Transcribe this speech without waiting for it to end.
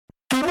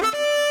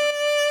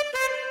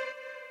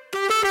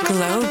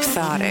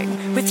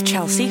Globetrotting with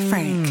Chelsea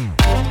Frank.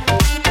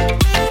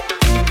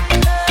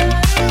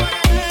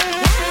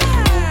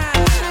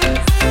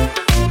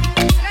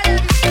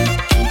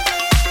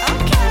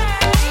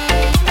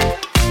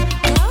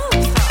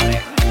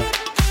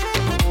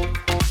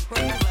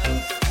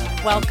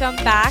 Welcome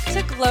back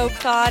to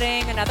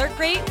Globetrotting. Another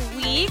great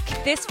week.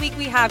 This week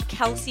we have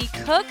Kelsey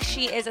Cook.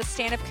 She is a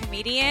stand-up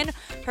comedian.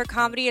 Her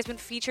comedy has been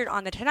featured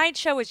on The Tonight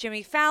Show with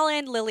Jimmy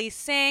Fallon, Lily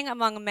Singh,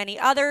 among many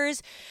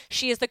others.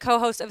 She is the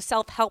co-host of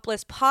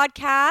Self-Helpless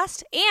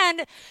podcast,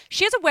 and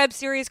she has a web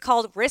series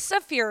called Risks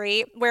of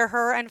Fury, where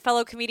her and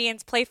fellow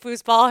comedians play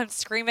foosball and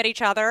scream at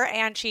each other,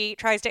 and she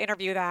tries to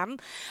interview them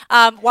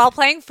while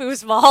playing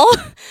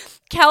foosball.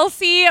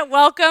 Kelsey,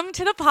 welcome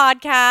to the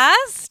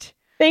podcast.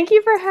 Thank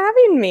you for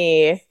having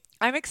me.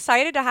 I'm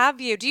excited to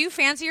have you. Do you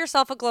fancy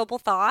yourself a global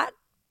thought?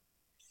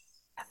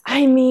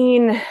 I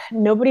mean,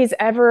 nobody's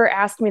ever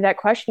asked me that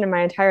question in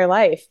my entire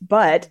life,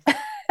 but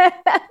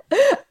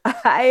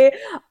I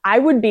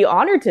would be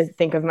honored to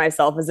think of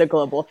myself as a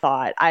global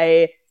thought.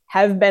 I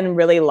have been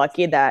really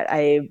lucky that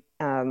I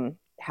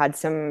had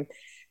some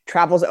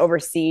travels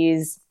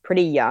overseas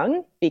pretty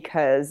young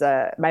because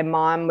my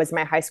mom was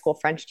my high school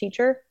French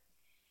teacher.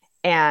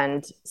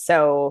 And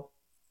so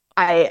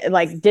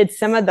I did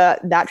some of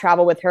that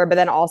travel with her, but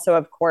then also,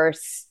 of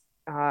course,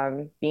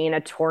 being a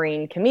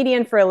touring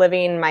comedian for a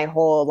living, my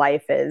whole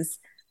life is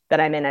that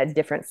I'm in a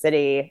different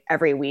city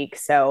every week.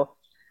 So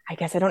I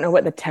guess I don't know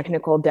what the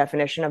technical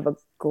definition of a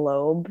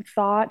globe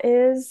thought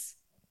is,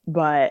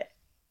 but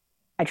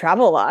I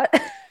travel a lot.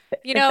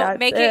 You know,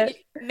 make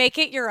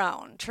it your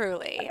own,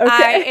 truly.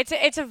 Okay.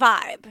 It's a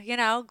vibe, you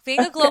know.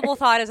 Being a global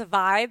thought is a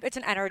vibe. It's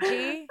an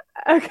energy.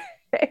 Okay.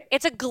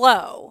 It's a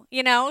glow,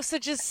 you know, so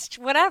just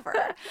whatever.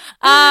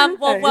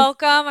 Well,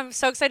 welcome. I'm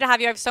so excited to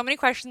have you. I have so many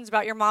questions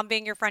about your mom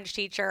being your French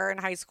teacher in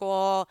high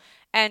school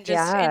and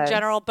just in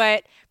general.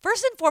 But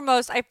first and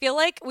foremost, I feel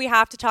like we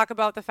have to talk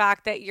about the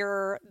fact that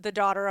you're the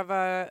daughter of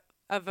a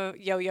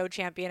yo-yo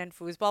champion in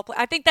foosball.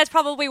 I think that's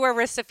probably where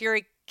Risks of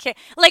Fury came.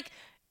 Like,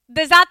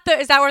 is that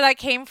where that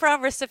came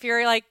from? Risks of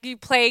Fury, like you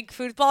played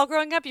foosball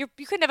growing up. You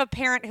couldn't have a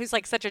parent who's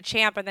like such a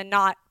champ and then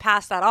not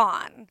pass that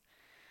on.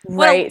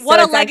 Right.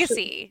 What a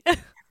legacy.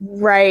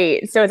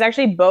 Right. So it's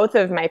actually both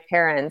of my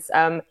parents.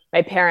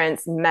 My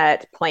parents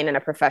met playing in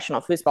a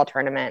professional foosball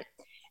tournament.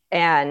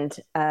 And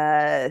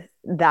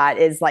that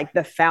is like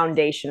the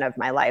foundation of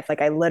my life.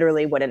 Like I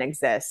literally wouldn't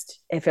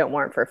exist if it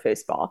weren't for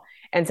foosball.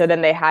 And so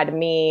then they had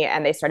me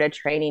and they started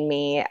training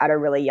me at a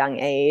really young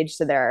age.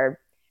 So there are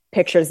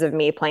pictures of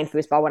me playing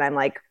foosball when I'm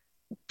like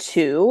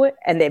 2,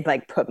 and they've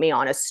like put me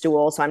on a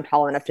stool so I'm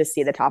tall enough to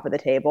see the top of the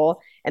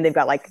table. And they've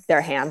got like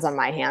their hands on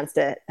my hands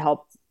to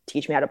help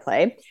teach me how to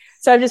play.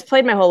 So I've just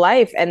played my whole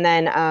life. And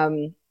then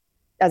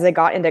as I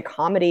got into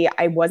comedy,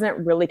 I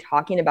wasn't really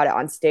talking about it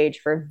on stage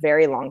for a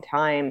very long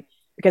time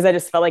because I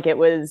just felt like it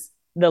was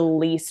the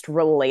least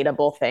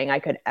relatable thing I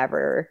could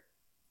ever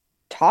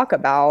talk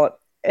about.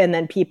 And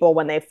then people,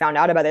 when they found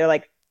out about it, they're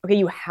like, okay,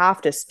 you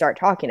have to start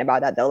talking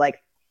about that though.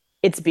 Like,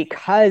 it's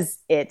because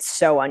it's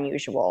so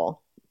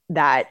unusual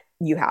that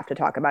you have to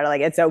talk about it.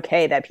 Like, it's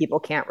okay that people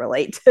can't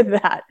relate to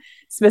that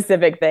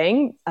specific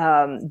thing.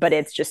 But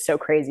it's just so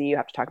crazy. You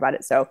have to talk about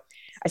it. So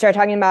I started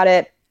talking about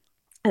it.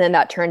 And then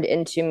that turned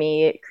into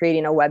me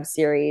creating a web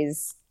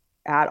series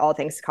at All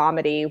Things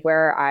Comedy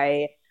where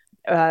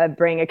I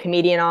bring a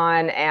comedian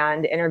on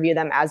and interview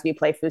them as we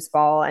play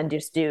foosball and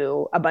just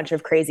do a bunch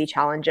of crazy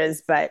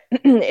challenges. But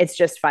it's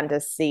just fun to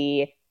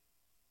see,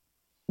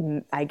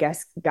 I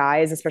guess,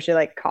 guys, especially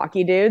like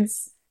cocky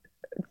dudes,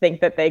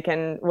 think that they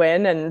can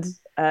win. And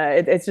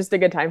it's just a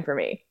good time for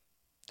me.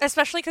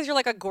 Especially because you're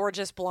like a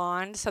gorgeous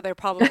blonde. So they're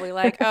probably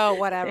like, oh,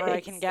 whatever, I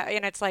can get.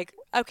 And it's like,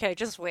 okay,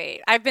 just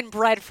wait. I've been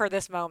bred for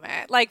this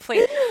moment. Like,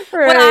 please.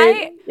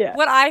 Right.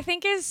 What I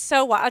think is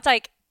so wild, it's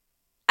like,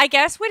 I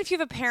guess if you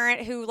have a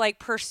parent who like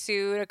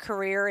pursued a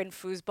career in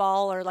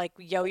foosball or like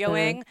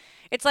yo-yoing,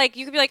 it's like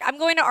you could be like, I'm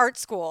going to art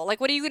school.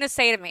 Like, what are you going to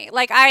say to me?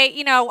 Like, I'm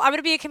going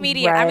to be a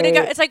comedian. I'm going to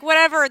go. It's like,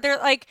 whatever. They're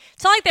like,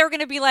 it's not like they were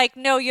going to be like,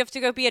 no, you have to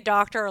go be a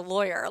doctor or a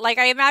lawyer. Like,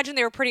 I imagine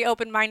they were pretty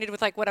open-minded with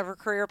like whatever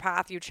career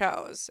path you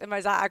chose.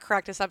 Is that a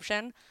correct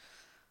assumption?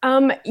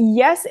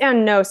 Yes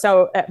and no.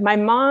 So my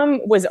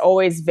mom was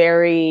always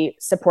very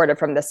supportive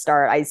from the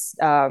start. I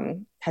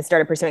had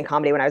started pursuing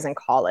comedy when I was in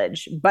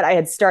college, but I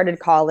had started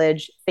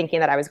college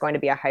thinking that I was going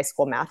to be a high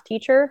school math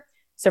teacher.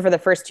 So for the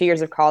first 2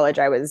 years of college,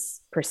 I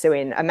was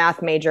pursuing a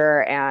math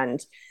major. And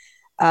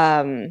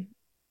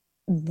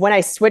when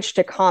I switched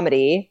to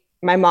comedy,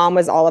 my mom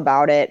was all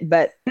about it.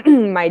 But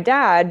my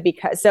dad,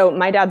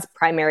 my dad's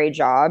primary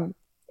job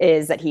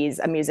is that he's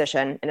a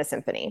musician in a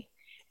symphony.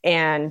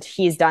 And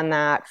he's done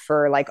that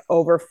for like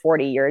over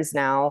 40 years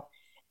now.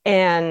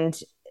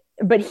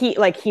 But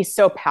he's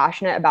so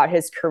passionate about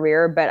his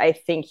career, but I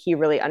think he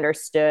really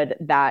understood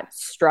that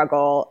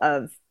struggle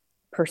of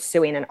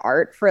pursuing an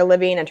art for a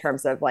living in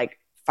terms of like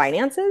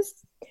finances.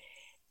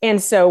 And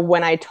so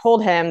when I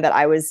told him that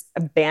I was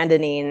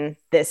abandoning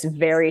this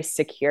very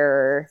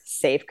secure,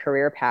 safe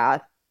career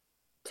path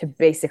to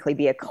basically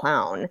be a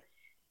clown,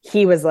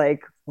 he was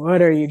like,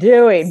 what are you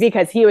doing?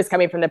 Because he was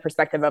coming from the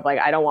perspective of like,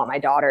 I don't want my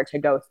daughter to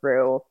go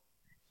through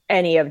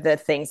any of the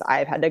things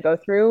I've had to go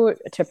through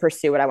to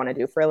pursue what I want to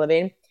do for a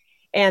living.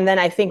 And then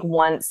I think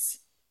once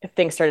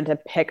things started to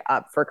pick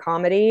up for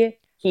comedy,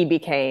 he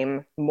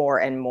became more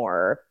and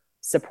more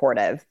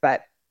supportive.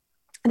 But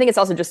I think it's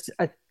also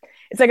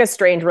it's like a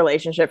strange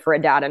relationship for a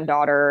dad and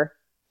daughter.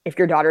 If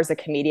your daughter's a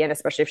comedian,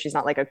 especially if she's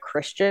not like a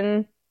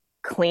Christian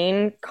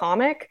clean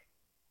comic,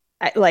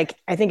 I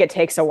think it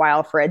takes a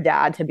while for a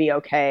dad to be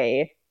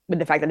okay with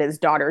the fact that his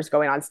daughter's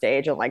going on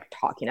stage and like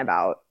talking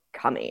about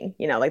coming.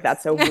 Like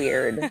that's a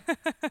weird.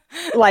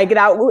 Like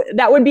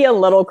that would be a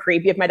little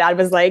creepy if my dad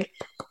was like,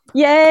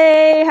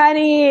 "Yay,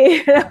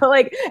 honey!"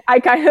 Like I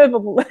kind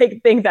of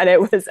like think that it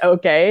was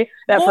okay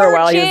that more for a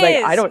while jizz, he was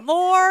like, "I don't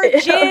more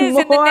jizz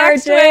more in the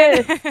next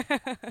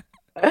jizz.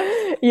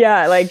 one."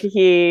 Yeah, like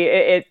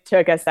it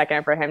took a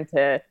second for him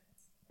to,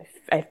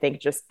 I think,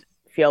 just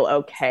feel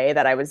okay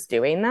that I was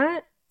doing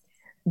that,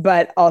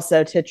 but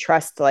also to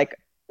trust like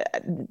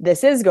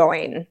this is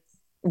going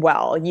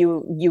well.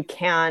 You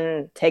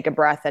can take a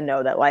breath and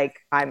know that like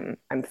I'm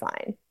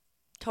fine.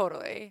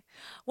 Totally.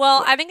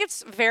 Well, Yeah. I think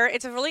it's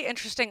a really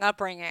interesting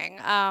upbringing,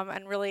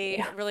 and really,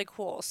 Yeah. really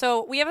cool.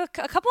 So we have a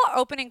couple of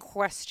opening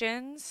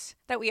questions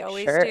that we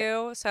always Sure.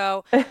 do.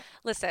 So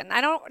listen,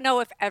 I don't know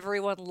if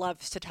everyone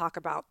loves to talk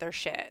about their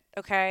shit,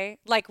 okay?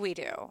 Like we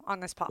do on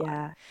this pod.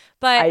 Yeah.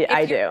 But I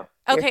if you're do.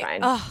 You're okay,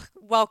 fine. oh,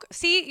 well,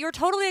 see, you're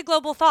totally a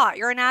global thought.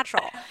 You're a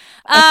natural.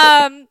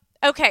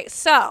 Okay,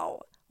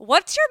 so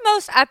what's your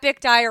most epic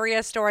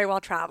diarrhea story while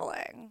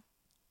traveling?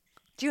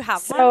 Do you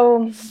have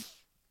one? So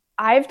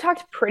I've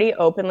talked pretty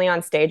openly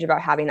on stage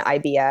about having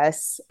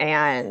IBS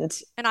and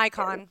An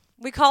icon.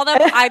 We call them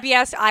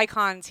IBS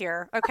icons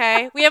here.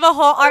 Okay. We have a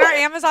whole on our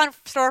Amazon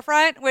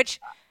storefront, which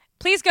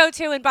please go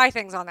to and buy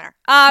things on there.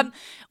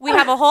 We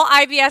have a whole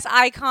IBS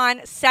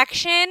icon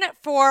section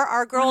for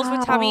our girls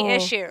with tummy wow.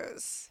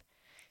 issues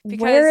Where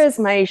because is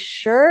my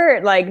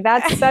shirt? Like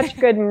that's such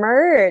good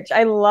merch.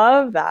 I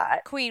love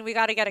that. Queen, we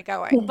got to get it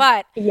going.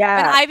 But an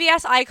Yeah.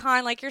 IBS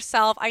icon like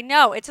yourself, I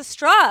know it's a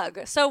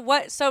struggle. So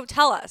what? So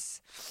tell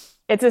us.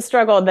 It's a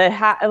struggle.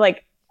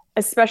 Like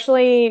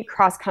especially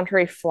cross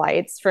country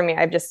flights for me,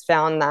 I've just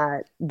found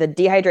that the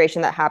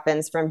dehydration that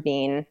happens from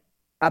being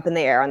up in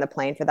the air on the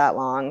plane for that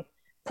long,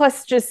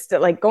 plus just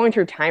like going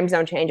through time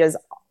zone changes,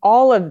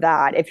 all of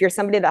that. If you're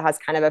somebody that has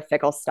kind of a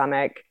fickle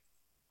stomach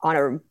on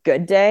a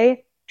good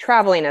day,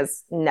 traveling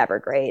is never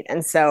great.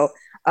 And so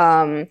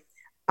um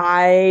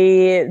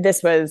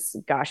this was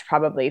gosh,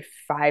 probably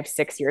 5,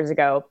 6 years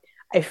ago.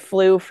 I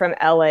flew from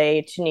LA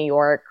to New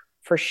York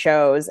for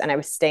shows and I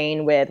was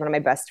staying with one of my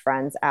best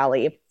friends,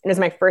 Allie. And it was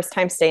my first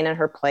time staying in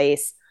her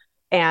place.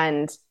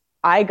 And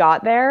I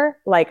got there,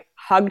 like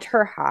hugged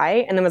her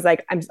high, and then was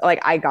like, I'm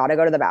like, I gotta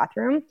go to the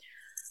bathroom.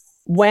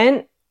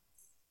 Went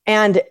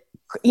and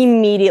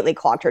immediately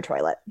clogged her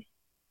toilet.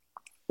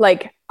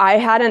 Like I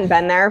hadn't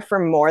been there for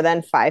more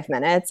than 5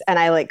 minutes and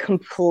I like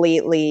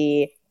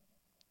completely,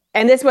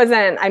 and this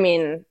wasn't, I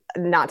mean,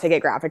 not to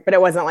get graphic, but it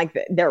wasn't like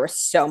there was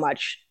so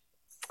much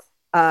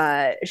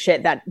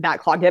shit that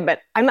clogged it. But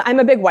I'm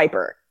a big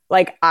wiper.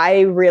 Like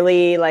I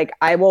really like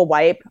I will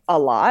wipe a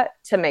lot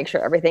to make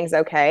sure everything's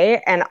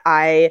okay. And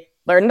I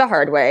learned the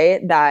hard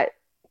way that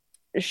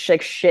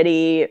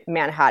shitty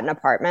Manhattan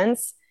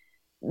apartments,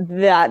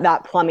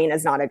 that plumbing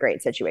is not a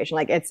great situation.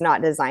 Like it's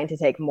not designed to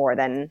take more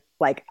than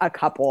like a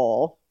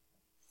couple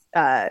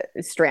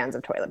strands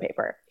of toilet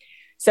paper.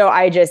 So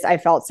I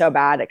felt so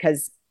bad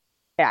because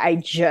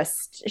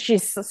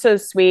she's so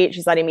sweet.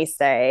 She's letting me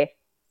stay.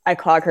 I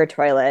clog her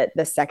toilet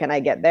the second I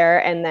get there.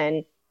 And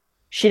then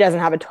she doesn't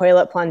have a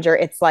toilet plunger.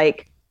 It's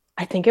like,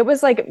 I think it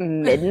was like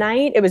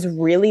midnight. It was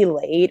really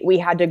late. We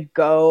had to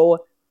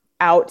go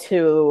out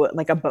to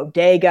like a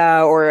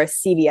bodega or a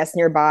CVS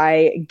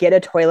nearby, get a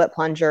toilet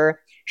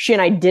plunger. She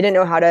and I didn't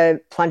know how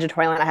to plunge a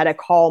toilet. I had to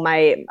call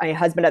my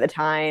husband at the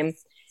time,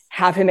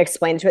 have him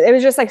explain to it. It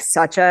was just like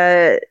such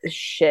a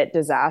shit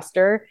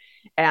disaster.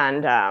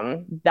 And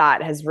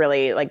that has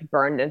really like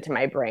burned into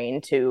my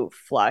brain to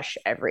flush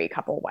every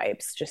couple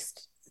wipes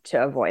just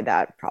to avoid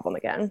that problem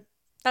again.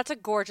 That's a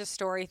gorgeous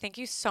story. Thank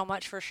you so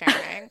much for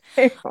sharing.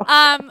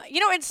 Yeah.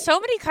 In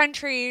so many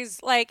countries,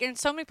 like in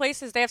so many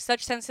places, they have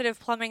such sensitive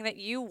plumbing that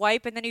you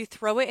wipe and then you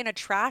throw it in a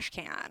trash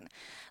can.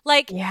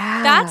 Like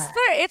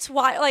it's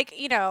why, like,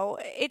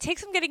 it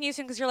takes some getting used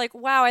to because you're like,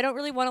 wow, I don't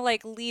really want to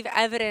like leave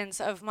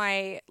evidence of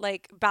my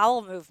like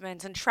bowel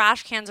movements and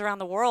trash cans around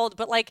the world.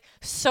 But like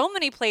so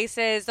many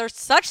places, there's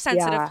such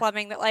sensitive Yeah.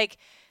 plumbing that like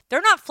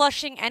they're not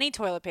flushing any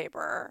toilet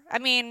paper. I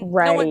mean,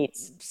 no one, Right.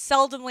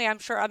 seldomly, I'm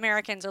sure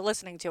Americans are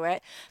listening to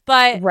it,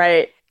 but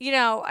Right.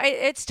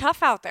 it's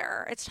tough out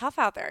there. It's tough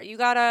out there. You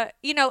gotta,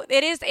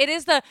 it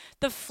is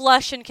the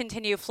flush and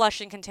continue,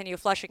 flush and continue,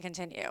 flush and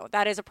continue.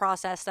 That is a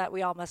process that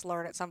we all must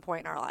learn at some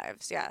point in our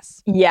lives.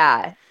 Yes.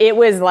 Yeah. It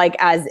was like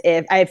as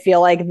if I feel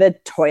like the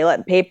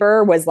toilet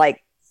paper was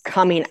like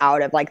coming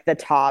out of like the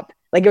top.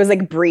 Like it was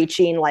like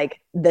breaching like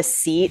the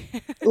seat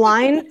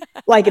line.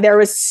 Like there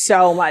was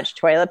so much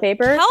toilet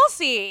paper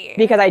Kelsey.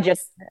 because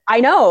I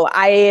know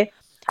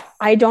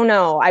I don't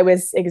know. I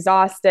was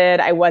exhausted.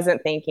 I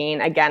wasn't thinking.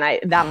 Again,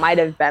 I that might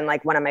have been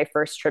like one of my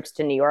first trips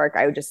to New York.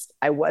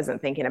 I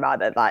wasn't thinking about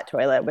that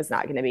toilet was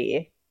not going to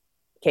be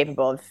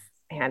capable of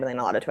handling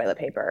a lot of toilet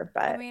paper. I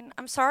But mean,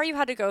 I'm sorry you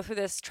had to go through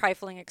this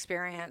trifling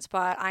experience,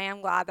 but I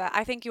am glad that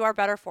I think you are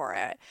better for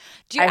it.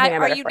 I think I'm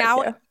Are better you for it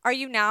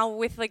now too.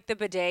 with like the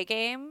bidet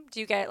game? Do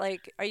you get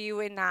like are you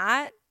in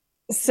that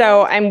So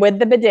mold? I'm with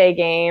the bidet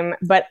game,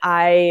 but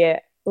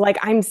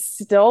I'm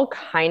still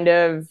kind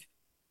of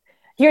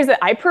here's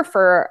the I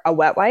prefer a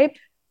wet wipe.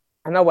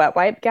 I'm a wet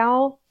wipe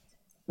gal,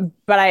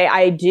 but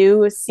I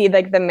do see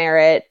like the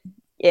merit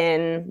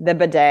in the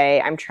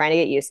bidet. I'm trying to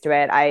get used to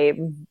it. I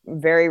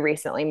very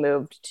recently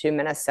moved to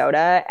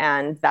Minnesota,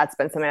 and that's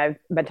been something I've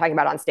been talking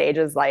about on stage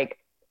is like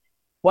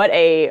what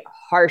a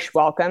harsh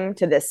welcome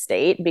to this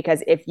state,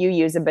 because if you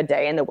use a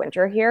bidet in the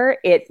winter here,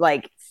 it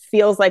like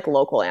feels like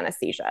local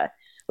anesthesia.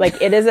 Like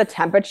it is a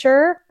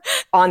temperature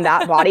on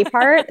that body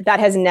part that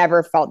has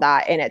never felt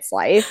that in its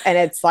life. And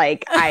it's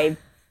like I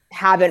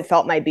haven't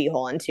felt my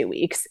beehole in 2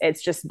 weeks.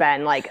 It's just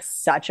been like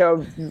such a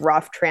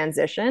rough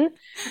transition.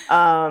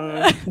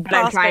 But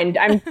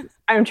CrossFit.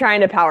 I'm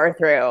trying to power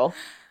through.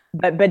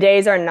 But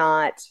bidets are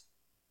not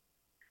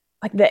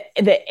like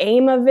the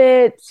aim of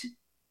it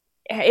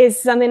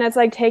is something that's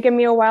like taken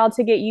me a while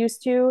to get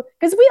used to,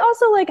 because we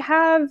also like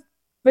have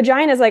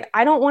vaginas. Like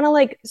I don't want to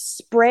like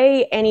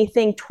spray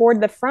anything toward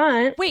the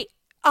front. Wait,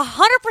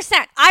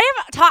 100%.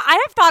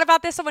 I have thought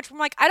about this so much. I'm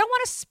like, I don't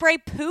want to spray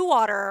poo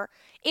water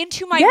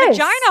into my Yes,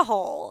 vagina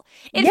hole.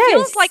 It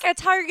feels like yes,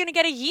 that's how you're gonna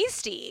get a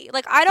yeasty.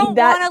 Like I don't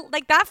that want to.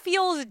 Like that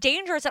feels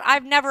dangerous, and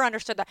I've never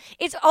understood that.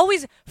 It's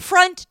always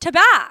front to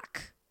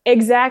back.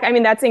 exact. I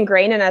mean, that's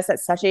ingrained in us at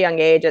such a young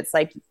age. It's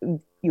like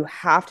you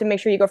have to make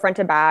sure you go front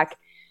to back.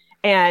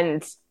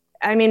 And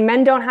I mean,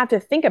 men don't have to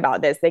think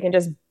about this. They can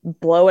just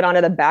blow it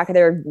onto the back of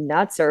their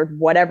nuts or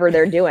whatever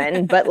they're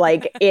doing. But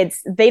like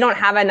they don't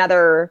have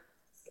another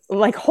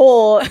like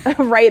hole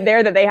right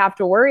there that they have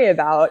to worry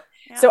about.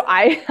 So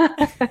Yeah.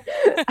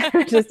 I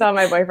was just telling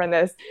my boyfriend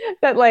this,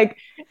 that like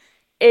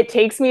it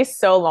takes me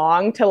so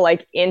long to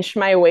like inch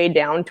my way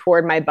down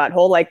toward my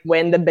butthole. Like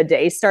when the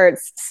bidet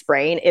starts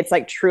spraying, it's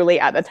like truly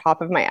at the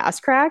top of my ass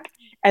crack.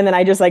 And then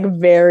I just like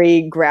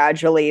very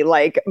gradually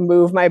like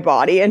move my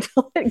body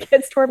until it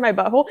gets toward my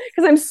butthole,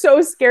 because I'm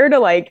so scared to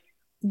like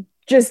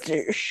just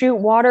shoot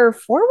water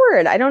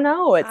forward. I don't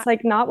know. Uh, It's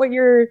like not what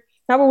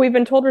we've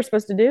been told we're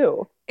supposed to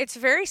do. It's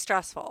very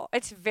stressful.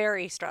 It's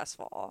very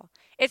stressful.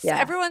 It's Yeah.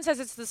 everyone says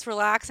it's this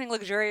relaxing,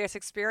 luxurious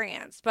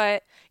experience,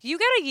 but you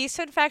get a yeast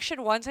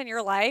infection once in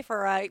your life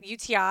or a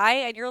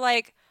UTI, and you're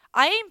like,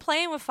 I ain't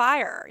playing with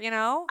fire, you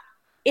know?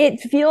 It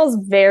feels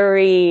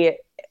very,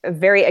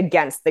 very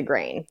against the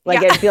grain.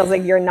 Like Yeah. it feels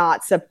like you're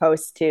not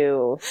supposed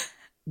to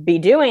be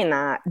doing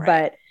that.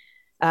 Right.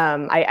 But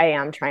I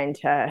am trying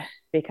to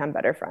become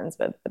better friends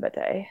with the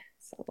bidet.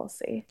 So we'll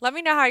see. Let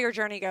me know how your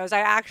journey goes. I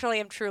actually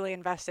am truly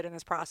invested in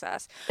this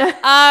process.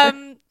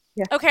 Um,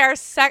 Yeah, okay,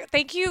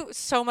 thank you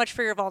so much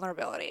for your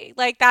vulnerability.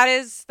 Like that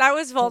was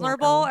you're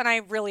vulnerable welcome. and I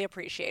really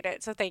appreciate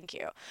it. So thank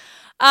you. You're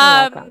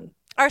welcome.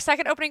 Our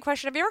second opening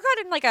question, have you ever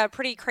gotten in like a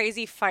pretty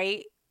crazy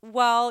fight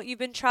while you've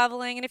been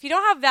traveling? And if you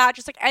don't have that,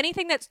 just like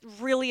anything that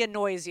really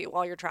annoys you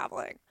while you're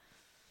traveling.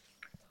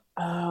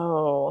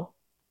 Oh,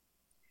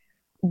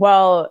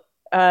 well,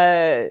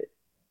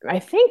 I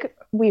think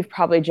we've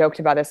probably joked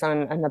about this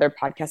on another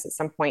podcast at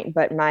some point,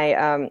 but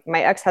my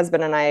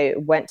ex-husband and I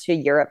went to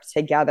Europe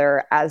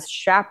together as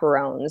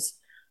chaperones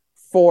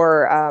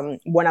for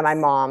one of my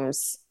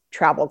mom's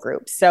travel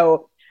groups.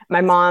 So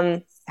my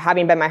mom,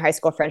 having been my high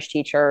school French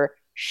teacher,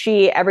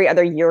 she every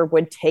other year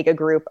would take a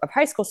group of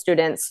high school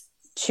students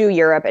to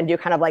Europe and do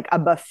kind of like a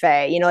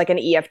buffet, like an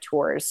EF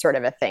tours sort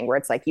of a thing, where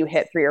it's like you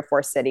hit 3 or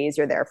 4 cities,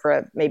 you're there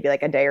for maybe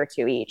like a day or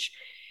two each.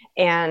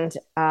 And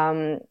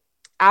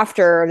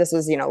after this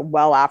was,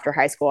 well after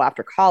high school,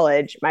 after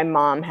college, my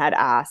mom had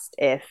asked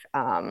if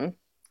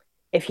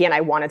he and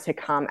I wanted to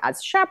come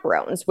as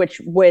chaperones,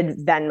 which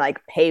would then like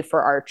pay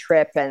for our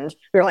trip. And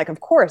we were like, of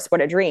course,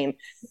 what a dream.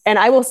 And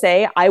I will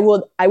say, I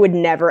would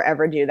never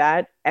ever do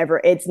that ever.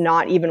 It's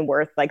not even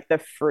worth like the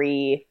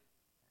free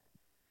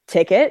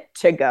ticket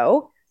to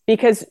go,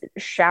 because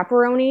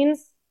chaperoning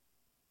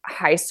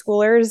high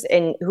schoolers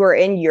who are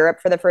in Europe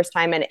for the first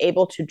time and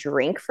able to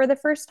drink for the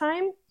first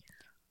time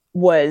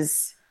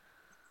was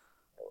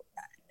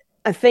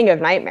a thing of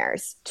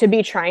nightmares, to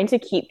be trying to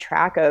keep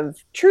track of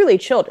truly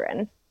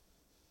children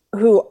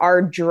who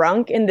are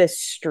drunk in the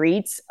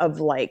streets of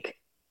like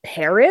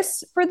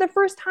Paris for the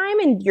first time,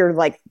 and you're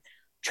like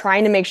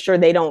trying to make sure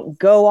they don't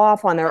go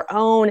off on their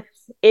own.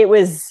 It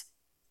was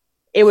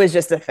it was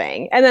just a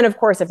thing. And then of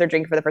course if they're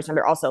drinking for the first time,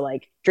 they're also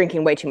like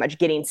drinking way too much,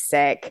 getting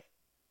sick,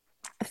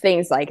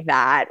 things like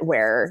that,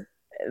 where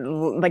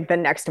like the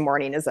next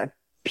morning is a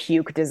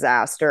puke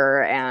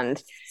disaster.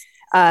 And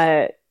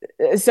uh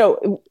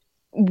so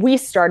we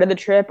started the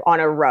trip on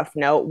a rough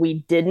note. We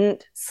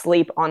didn't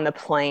sleep on the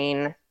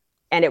plane,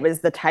 and it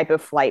was the type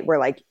of flight where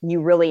like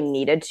you really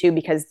needed to,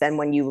 because then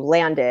when you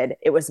landed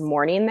it was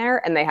morning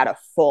there and they had a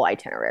full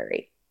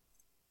itinerary.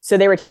 So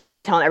they were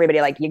telling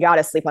everybody like, you got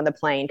to sleep on the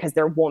plane because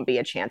there won't be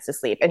a chance to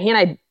sleep. And he and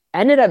I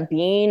ended up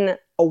being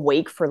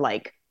awake for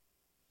like,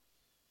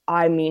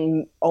 I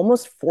mean,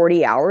 almost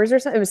 40 hours or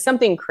something. It was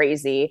something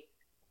crazy.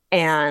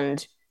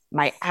 And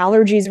my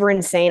allergies were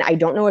insane. I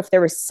don't know if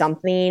there was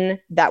something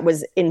that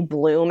was in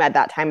bloom at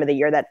that time of the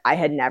year that I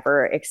had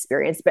never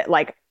experienced, but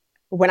like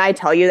when I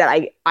tell you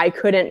that I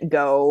couldn't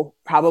go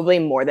probably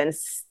more than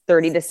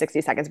 30 to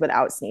 60 seconds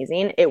without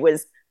sneezing, it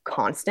was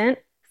constant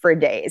for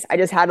days. I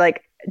just had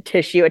like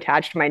tissue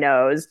attached to my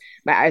nose.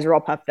 My eyes were all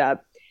puffed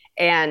up.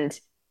 And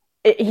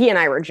he and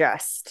I were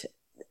just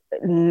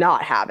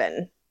not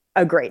having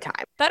a great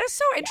time. That is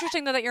so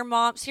interesting though that your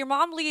mom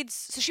leads,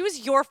 so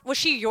was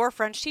she your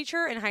French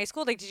teacher in high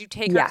school? Like did you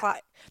take her Yeah, class?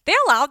 They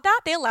allowed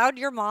that? They allowed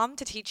your mom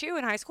to teach you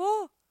in high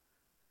school?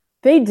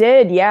 they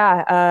did.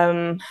 Yeah.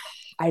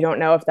 I don't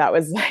know if that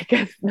was like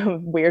a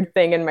weird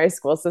thing in my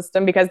school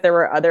system because there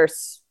were other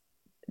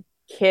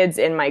kids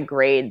in my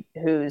grade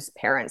whose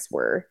parents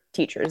were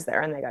teachers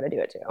there and they got to do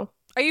it too.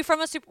 Are you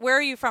from where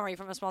are you from? Are you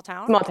from a small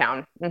town? Small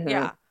town. Mm-hmm.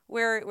 Yeah.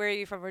 Where are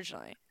you from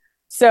originally?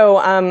 So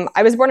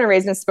I was born and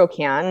raised in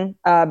Spokane,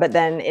 but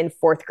then in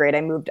fourth grade,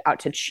 I moved out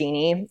to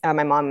Cheney.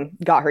 My mom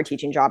got her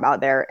teaching job out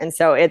there. And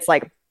so it's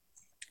like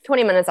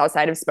 20 minutes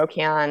outside of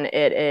Spokane.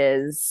 It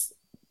is,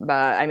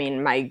 I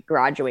mean, my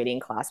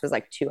graduating class was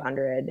like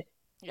 200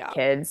 Yeah.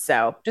 kids.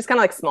 So just kind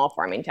of like small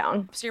farming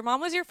town. So your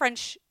mom was your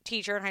French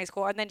teacher in high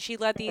school, and then she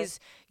led these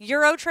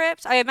Euro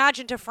trips, I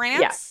imagine, to Yeah.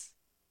 France.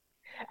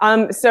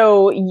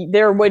 So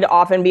there would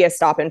often be a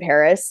stop in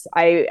Paris.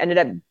 I ended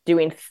up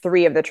doing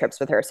 3 of the trips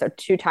with her. So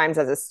 2 times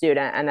as a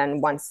student and then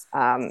once,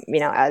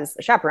 as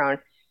a chaperone.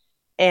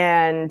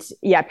 And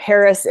yeah,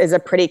 Paris is a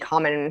pretty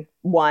common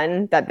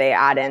one that they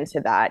add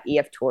into that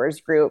EF Tours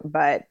group.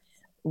 But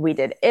we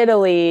did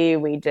Italy,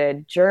 we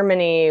did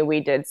Germany, we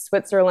did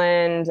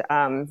Switzerland,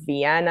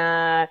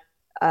 Vienna,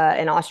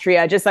 and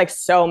Austria, just like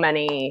so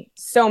many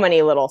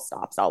little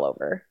stops all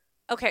over.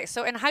 Okay,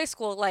 so in high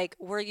school, like,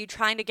 were you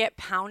trying to get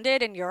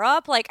pounded in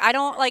Europe? Like, I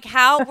don't like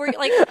how were you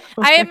like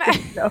I am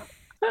No.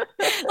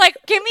 like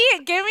give me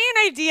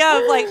an idea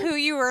of like who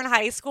you were in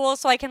high school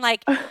so I can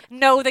like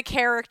know the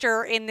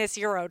character in this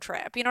Euro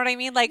trip. You know what I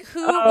mean? Like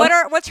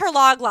what's her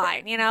log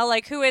line, you know?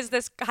 Like who is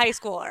this high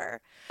schooler?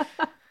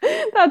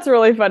 That's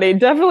really funny.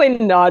 Definitely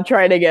not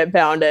trying to get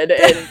pounded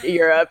in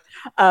Europe.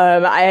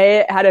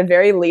 I had a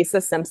very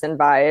Lisa Simpson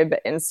vibe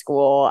in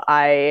school.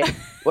 I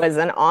was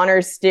an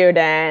honor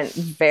student,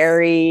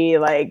 very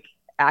like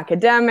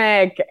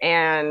academic,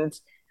 and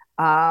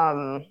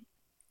um,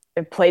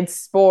 played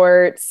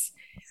sports,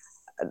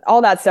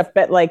 all that stuff.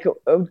 But like,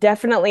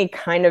 definitely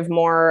kind of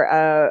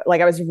more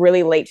like I was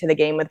really late to the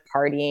game with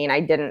partying. I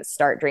didn't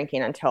start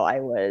drinking until I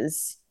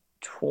was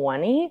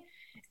 20.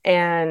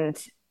 And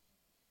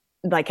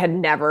like had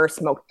never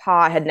smoked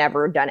pot, had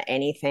never done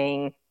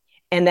anything.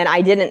 And then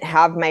I didn't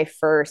have my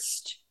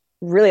first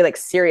really like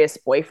serious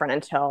boyfriend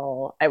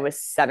until I was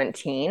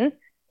 17.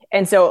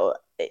 And so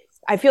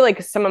I feel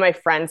like some of my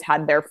friends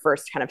had their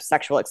first kind of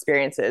sexual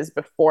experiences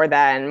before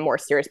then, more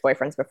serious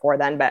boyfriends before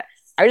then, but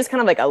I was just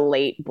kind of like a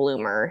late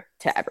bloomer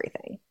to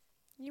everything.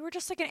 You were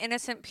just like an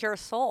innocent, pure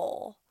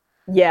soul.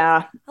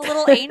 Yeah. A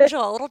little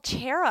angel, a little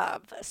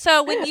cherub.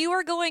 So when you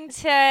were going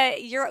to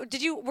your,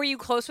 were you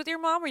close with your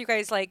mom? Were you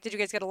guys like, did you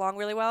guys get along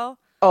really well?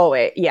 Oh,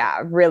 wait.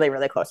 Yeah. Really,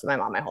 really close with my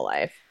mom my whole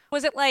life.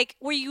 Was it like,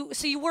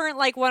 so you weren't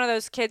like one of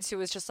those kids who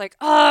was just like,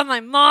 oh, my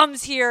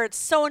mom's here. It's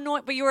so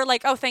annoying. But you were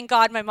like, oh, thank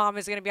God my mom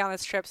is going to be on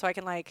this trip so I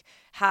can like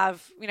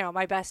have,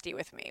 my bestie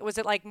with me. Was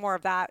it like more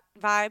of that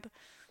vibe?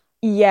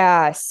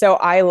 Yeah. So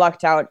I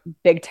lucked out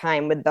big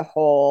time with the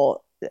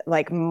whole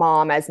like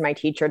mom as my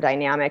teacher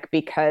dynamic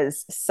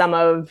because some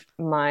of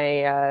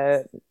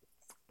my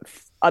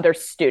other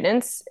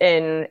students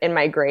in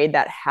my grade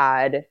that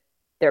had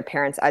their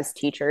parents as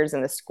teachers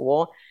in the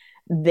school,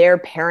 their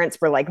parents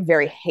were like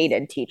very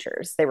hated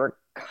teachers. They were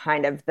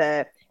kind of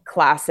the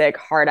classic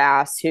hard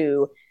ass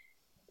who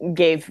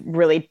gave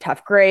really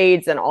tough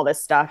grades and all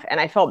this stuff. And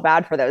I felt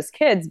bad for those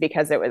kids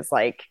because it was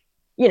like,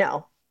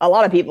 a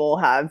lot of people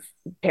have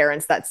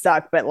parents that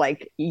suck, but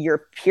like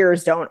your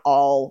peers don't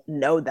all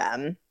know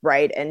them,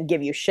 right? And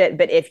give you shit.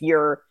 But if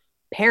your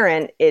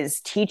parent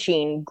is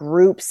teaching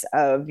groups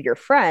of your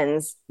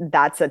friends,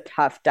 that's a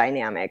tough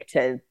dynamic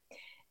to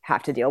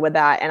have to deal with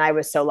that. And I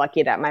was so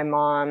lucky that my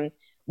mom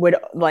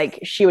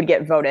she would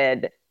get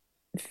voted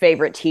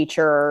favorite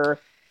teacher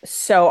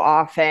so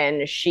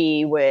often.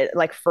 She would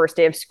like first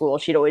day of school,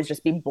 she'd always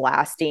just be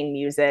blasting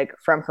music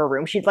from her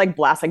room. She'd like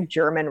blast like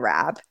German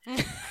rap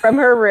from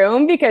her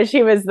room because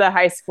she was the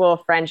high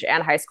school French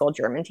and high school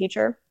German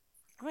teacher.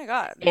 Oh my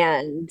God.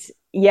 And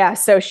yeah,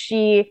 so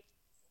she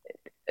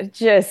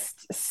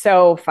just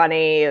so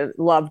funny,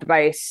 loved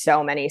by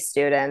so many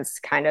students,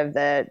 kind of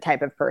the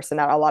type of person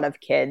that a lot of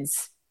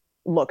kids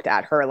looked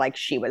at her like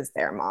she was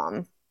their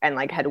mom and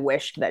like had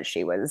wished that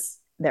she was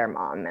their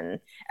mom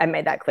and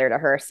made that clear to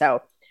her.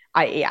 So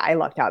I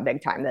lucked out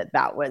big time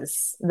that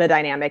was the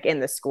dynamic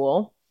in the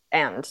school.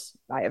 And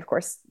I, of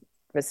course,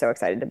 was so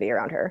excited to be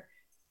around her.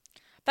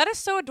 That is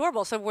so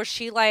adorable. So was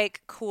she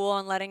like cool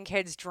and letting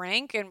kids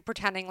drink and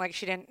pretending like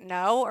she didn't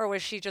know, or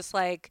was she just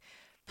like,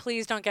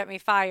 please don't get me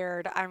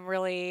fired. I'm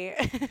really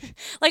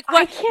like, I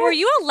what were can't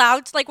you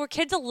allowed to, like, were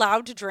kids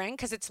allowed to drink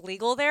because it's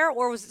legal there,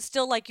 or was it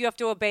still like you have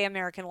to obey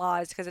American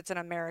laws because it's an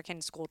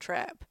American school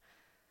trip?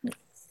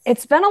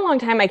 It's been a long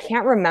time. I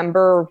can't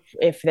remember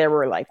if there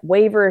were like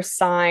waivers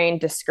signed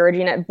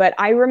discouraging it, but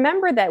I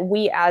remember that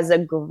we as a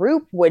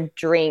group would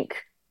drink,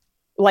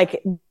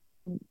 like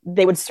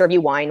they would serve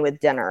you wine with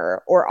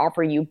dinner or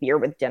offer you beer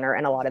with dinner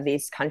in a lot of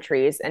these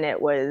countries. And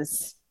it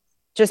was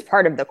just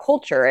part of the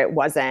culture. It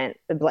wasn't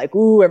like,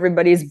 ooh,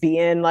 everybody's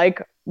being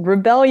like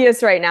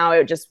rebellious right now.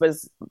 It just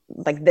was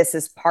like, this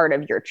is part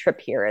of your trip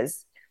here,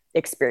 is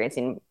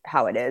experiencing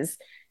how it is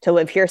to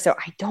live here. So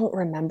I don't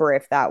remember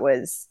if that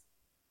was,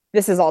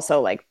 this is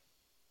also like,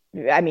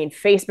 I mean,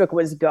 Facebook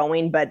was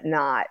going, but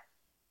not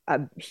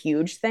a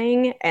huge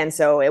thing. And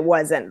so it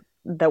wasn't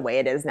the way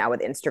it is now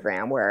with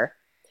Instagram, where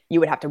you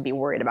would have to be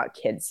worried about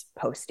kids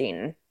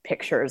posting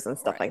pictures and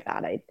stuff Right. like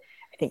that. I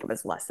think it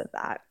was less of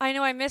that. I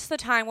know I miss the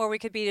time where we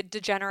could be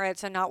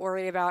degenerates and not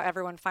worry about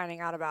everyone finding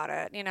out about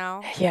it, you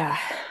know? Yeah.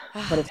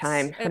 What a It's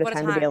time. What a what a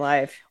time to be time.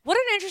 alive. What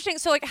an interesting.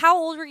 So like how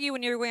old were you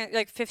when you were going,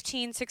 like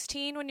 15,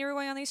 16 when you were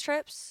going on these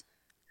trips?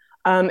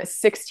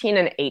 16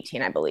 and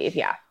 18, I believe.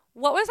 Yeah.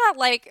 What was that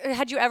like?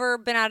 Had you ever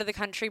been out of the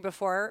country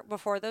before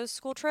those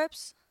school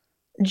trips?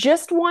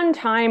 Just one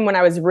time when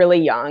I was really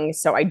young,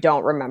 so I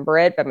don't remember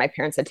it, but my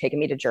parents had taken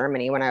me to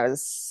Germany when I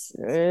was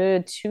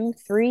 2,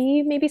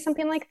 3, maybe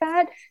something like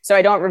that. So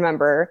I don't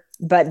remember,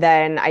 but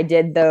then I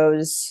did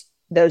those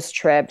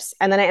trips,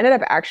 and then I ended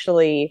up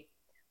actually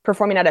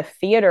performing at a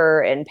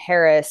theater in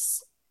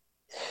Paris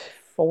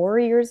 4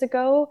 years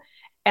ago,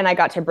 and I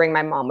got to bring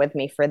my mom with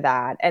me for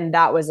that, and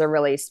that was a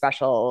really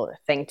special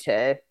thing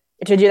to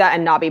do that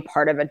and not be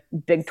part of a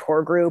big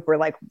tour group or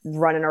like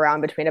running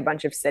around between a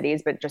bunch of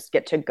cities, but just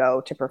get to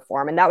go to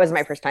perform. And that was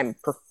my first time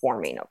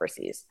performing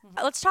overseas.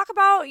 Let's talk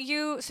about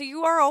you. So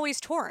you are always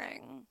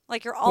touring.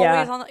 Like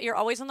Yeah. you're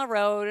always on the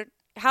road.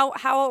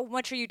 How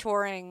much are you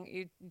touring?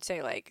 You'd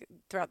say like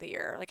throughout the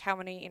year. Like how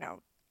many,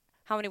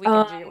 how many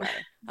weekends are you Um,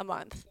 away a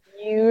month?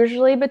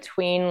 Usually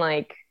between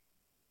like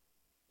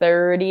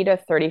 30 to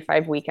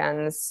 35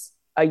 weekends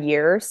a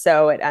year.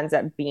 So it ends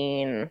up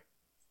being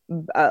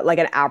like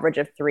an average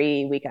of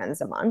 3 weekends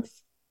a month,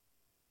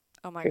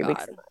 Oh my 3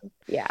 weeks a God. month.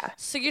 Yeah.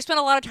 So you spend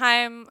a lot of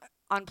time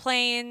on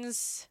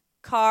planes,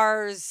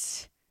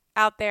 cars,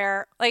 out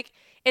there. Like,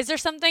 is there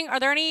something, are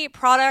there any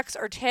products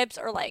or tips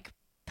or like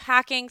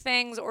packing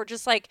things or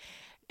just like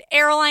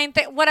airline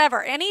thing,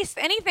 whatever,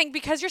 anything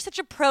because you're such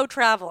a pro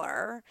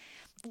traveler.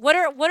 What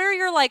are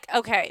your like,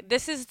 okay,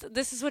 this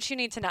is what you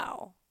need to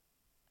know.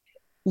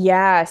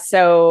 Yeah,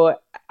 so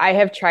I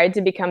have tried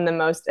to become the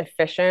most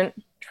efficient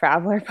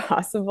traveler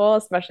possible,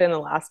 especially in the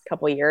last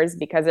couple of years,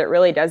 because it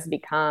really does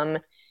become,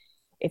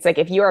 it's like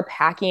if you are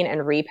packing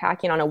and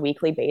repacking on a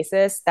weekly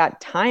basis,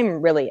 that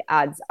time really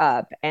adds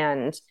up.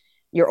 And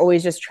you're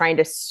always just trying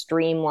to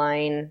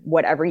streamline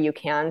whatever you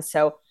can.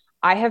 So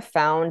I have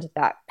found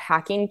that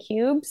packing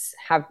cubes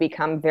have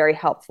become very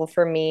helpful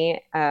for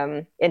me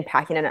in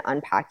packing and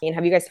unpacking.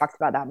 Have you guys talked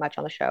about that much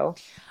on the show?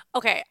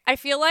 Okay, I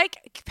feel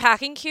like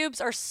packing cubes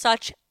are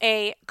such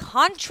a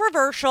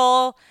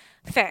controversial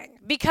thing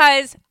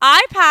because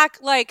I pack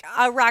like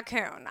a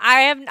raccoon.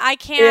 I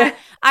can't Yeah,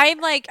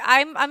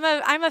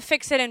 I'm a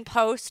fix it and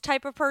post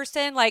type of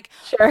person. Like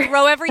sure.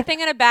 throw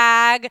everything in a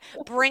bag,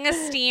 bring a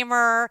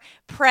steamer,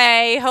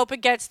 pray, hope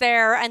it gets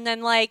there, and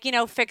then like,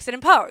 fix it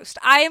and post.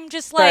 I am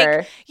just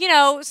like,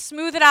 Sure.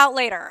 smooth it out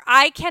later.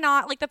 I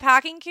cannot like the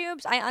packing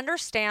cubes, I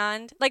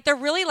understand. Like they're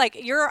really like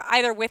you're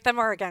either with them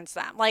or against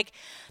them. Like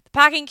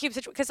packing cubes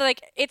because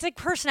like it's like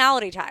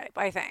personality type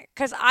I think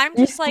because I'm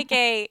just like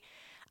a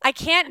I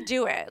can't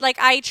do it. Like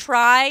I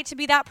try to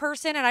be that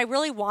person and I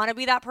really want to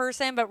be that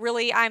person, but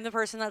really I'm the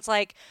person that's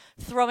like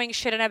throwing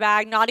shit in a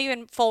bag, not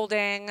even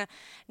folding.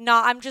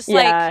 Not I'm just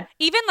like Yeah,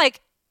 even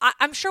like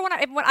I'm sure when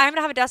I'm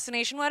gonna have a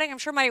destination wedding, I'm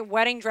sure my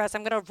wedding dress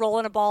I'm gonna roll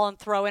in a ball and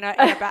throw in a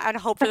bag and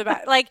hope for the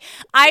best. Like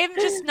I am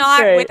just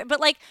not with right. it. But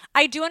like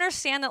I do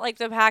understand that like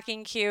the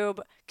packing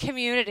cube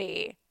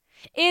community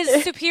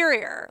is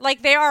superior.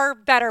 Like they are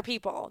better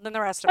people than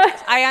the rest of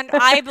us.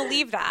 I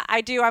believe that.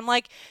 I do. I'm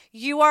like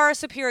you are a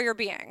superior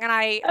being and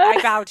I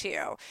bow to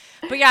you.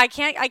 But yeah, I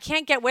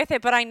can't get with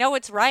it, but I know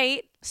it's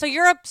right. So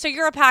you're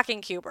a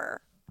packing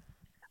cuber.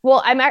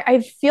 Well,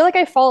 I feel like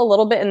I fall a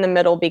little bit in the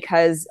middle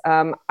because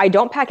I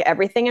don't pack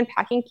everything in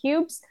packing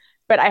cubes,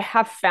 but I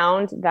have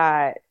found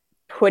that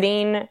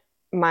putting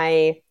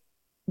my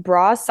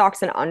bras,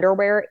 socks, and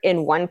underwear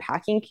in one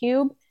packing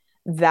cube,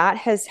 that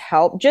has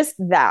helped. Just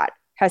that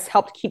has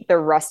helped keep the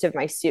rest of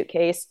my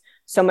suitcase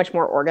so much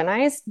more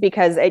organized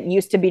because it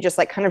used to be just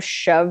like kind of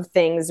shove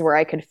things where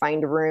I could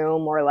find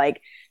room or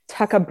like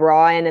tuck a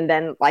bra in, and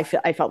then I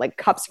felt like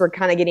cups were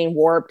kind of getting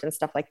warped and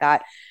stuff like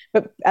that.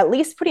 But at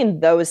least putting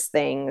those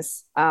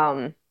things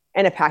in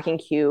a packing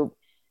cube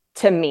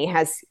to me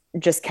has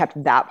just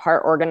kept that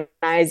part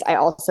organized. I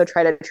also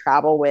try to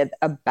travel with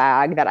a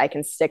bag that I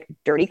can stick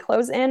dirty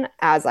clothes in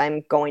as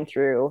I'm going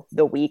through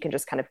the week and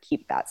just kind of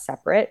keep that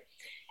separate.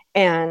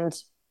 And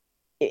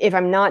if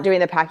I'm not doing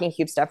the packing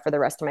cube stuff for the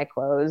rest of my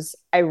clothes,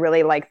 I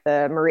really like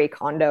the Marie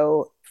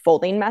Kondo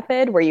folding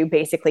method where you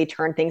basically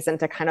turn things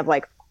into kind of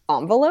like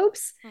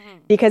envelopes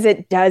because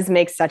it does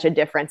make such a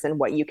difference in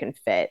what you can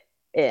fit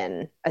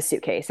in a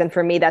suitcase. And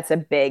for me, that's a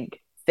big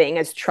thing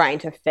is trying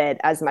to fit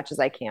as much as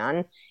I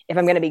can if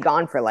I'm going to be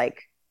gone for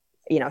like,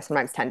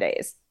 sometimes 10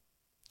 days.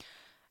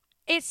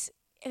 It's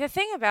the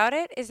thing about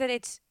it is that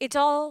it's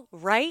all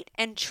right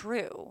and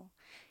true.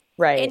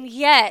 Right. And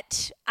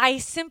yet I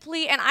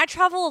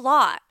travel a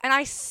lot and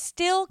I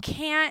still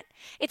can't.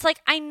 It's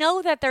like I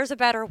know that there's a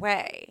better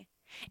way.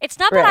 It's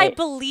not that I Right.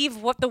 believe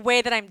what the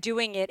way that I'm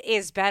doing it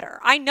is better.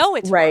 I know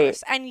it's Right.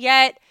 worse. And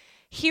yet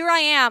here I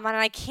am and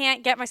I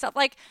can't get myself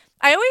like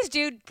I always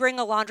do bring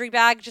a laundry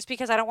bag just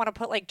because I don't want to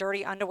put like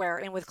dirty underwear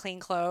in with clean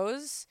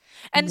clothes.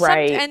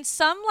 Right. And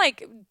some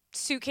like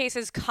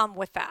suitcases come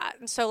with that.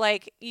 And so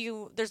like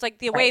there's like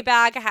the away Right.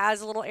 bag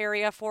has a little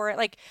area for it.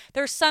 Like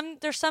there's some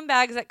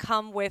bags that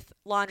come with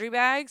laundry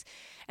bags.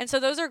 And so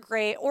those are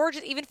great. Or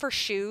just even for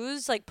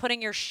shoes, like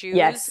putting your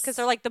shoes because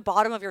they're Yes. like the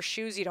bottom of your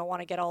shoes you don't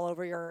want to get all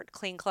over your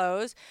clean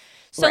clothes.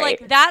 So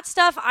like Right. that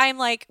stuff I'm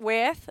like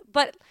with,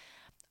 but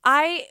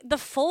the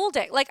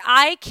folding, like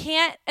I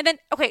can't. And then,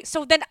 okay,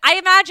 so then I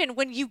imagine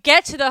when you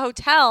get to the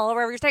hotel or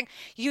wherever you're staying,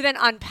 you then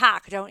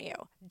unpack, don't you?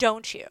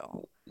 Don't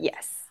you?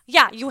 Yes.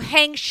 Yeah, you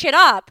hang shit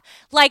up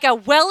like a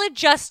well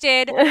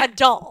adjusted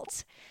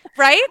adult,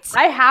 right?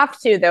 I have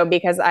to though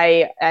because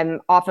I am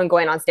often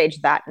going on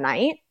stage that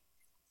night.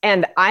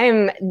 And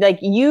I'm like,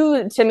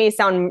 you to me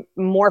sound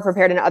more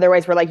prepared in other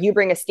ways where like you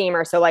bring a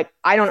steamer. So like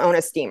I don't own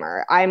a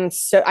steamer. I'm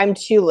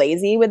too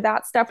lazy with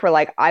that stuff where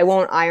like I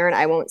won't iron,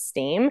 I won't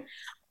steam.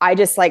 I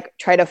just like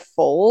try to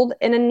fold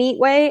in a neat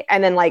way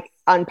and then like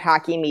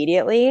unpack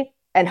immediately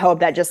and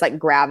hope that just like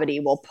gravity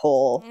will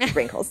pull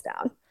wrinkles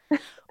down.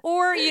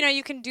 Or,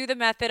 you can do the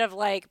method of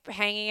like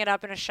hanging it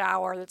up in a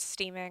shower that's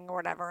steaming or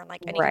whatever and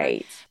like any kind of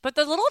Right. but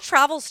the little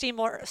travel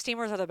steamers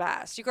are the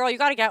best. You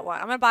got to get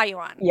one. I'm going to buy you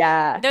one.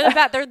 Yeah. They're the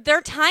best.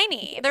 They're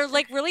tiny. They're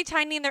like really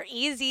tiny and they're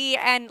easy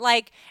and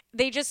like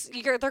they're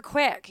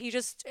quick.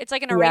 It's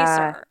like an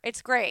Yeah. eraser.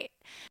 It's great.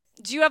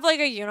 Do you have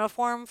like a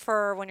uniform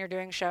for when you're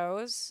doing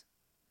shows?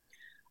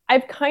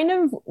 I've kind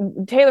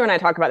of Taylor and I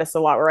talk about this a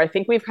lot where I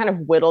think we've kind of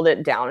whittled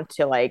it down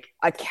to like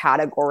a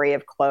category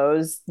of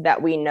clothes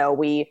that we know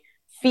we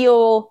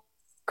feel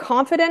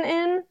confident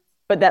in,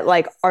 but that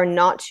like are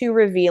not too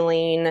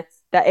revealing,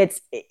 that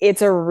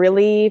it's a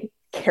really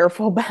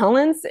careful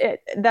balance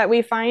that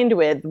we find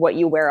with what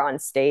you wear on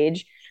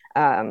stage.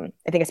 I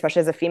think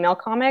especially as a female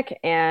comic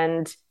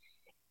and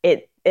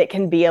it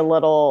can be a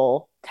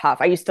little tough.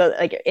 I used to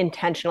like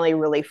intentionally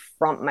really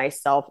front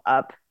myself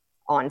up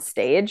on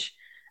stage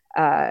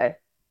uh,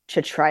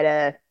 to try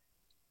to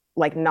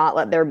like not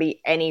let there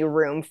be any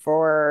room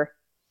for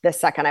the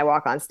second I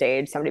walk on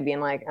stage, somebody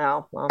being like,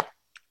 oh, well,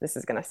 this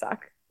is going to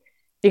suck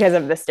because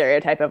of the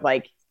stereotype of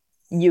like,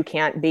 you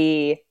can't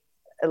be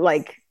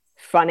like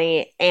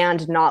funny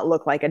and not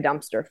look like a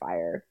dumpster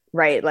fire,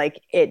 right?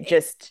 Like it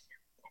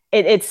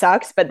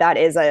sucks, but that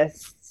is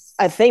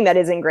a thing that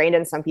is ingrained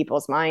in some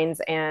people's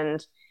minds.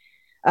 And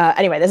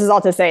anyway, this is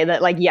all to say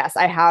that, like, yes,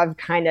 I have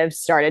kind of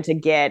started to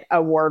get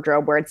a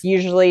wardrobe where it's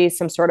usually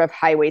some sort of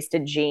high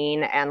waisted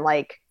jean and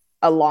like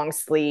a long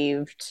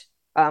sleeved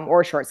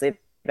or short sleeved,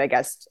 I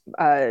guess,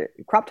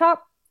 crop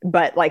top,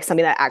 but like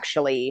something that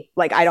actually,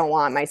 like, I don't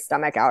want my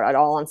stomach out at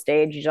all on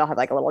stage. Usually I'll have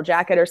like a little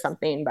jacket or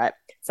something, but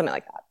something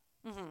like that.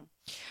 Hmm.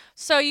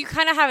 So you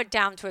kind of have it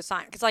down to a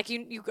science because like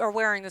you are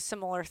wearing the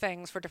similar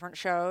things for different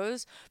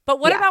shows. But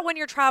what Yeah. about when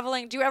you're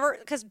traveling? Do you ever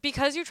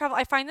because you travel?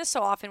 I find this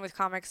so often with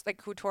comics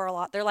like who tour a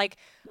lot. They're like,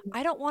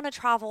 I don't want to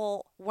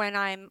travel when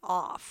I'm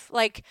off.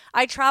 Like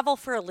I travel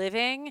for a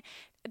living.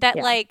 That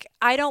Yeah. like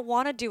I don't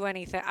want to do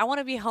anything. I want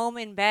to be home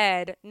in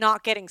bed,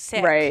 not getting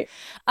sick. Right.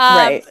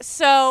 Right.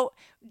 So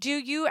do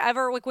you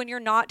ever like when you're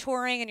not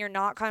touring and you're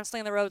not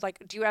constantly on the road?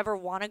 Like, do you ever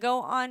want to go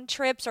on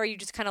trips, or are you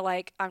just kind of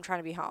like I'm trying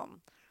to be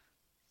home?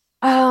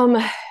 Um,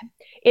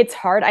 it's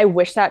hard. I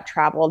wish that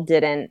travel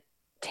didn't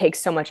take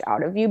so much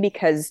out of you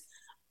because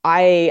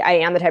I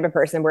am the type of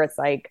person where it's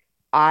like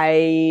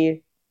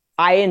I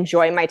I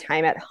enjoy my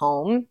time at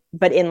home,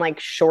 but in like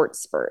short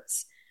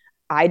spurts.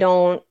 I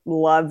don't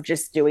love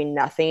just doing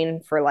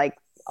nothing for like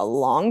a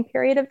long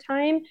period of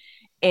time.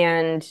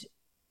 And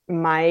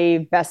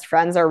my best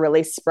friends are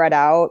really spread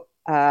out.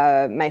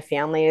 My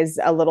family is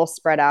a little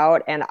spread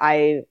out, and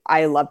I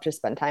love to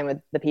spend time with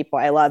the people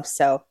I love.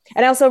 So,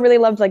 and I also really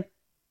love like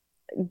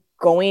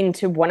going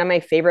to one of my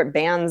favorite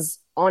bands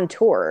on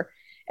tour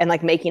and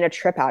like making a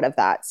trip out of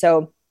that.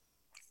 So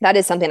that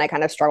is something I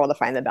kind of struggle to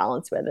find the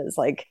balance with is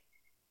like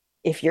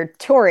if you're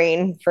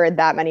touring for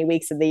that many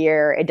weeks of the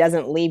year, it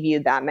doesn't leave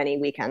you that many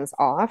weekends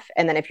off.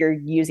 And then if you're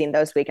using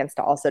those weekends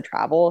to also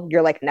travel,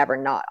 you're like never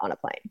not on a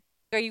plane.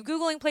 Are you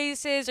Googling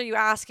places? Are you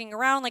asking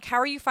around? Like, how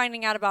are you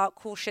finding out about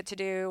cool shit to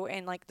do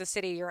in like the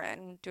city you're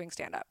in doing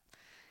stand up?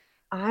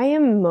 I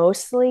am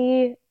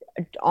mostly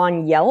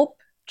on Yelp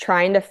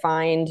trying to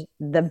find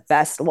the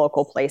best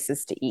local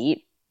places to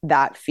eat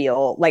that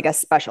feel like a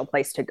special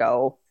place to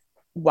go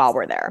while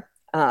we're there.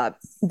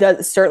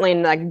 Does certainly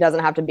like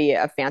doesn't have to be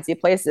a fancy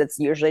place. It's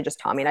usually just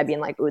Tommy and I being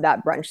like, "Ooh,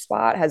 that brunch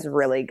spot has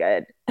really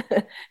good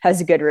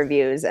has good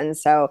reviews." And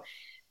so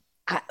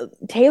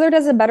Taylor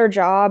does a better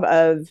job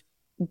of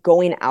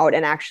going out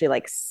and actually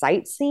like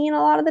sightseeing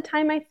a lot of the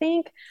time, I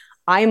think.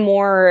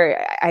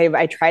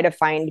 I try to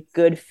find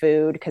good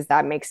food because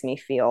that makes me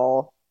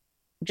feel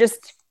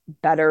just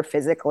better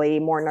physically,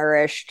 more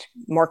nourished,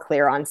 more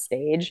clear on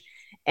stage.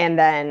 And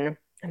then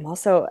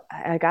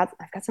I've got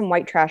some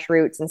white trash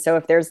roots. And so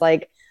if there's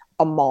like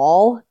a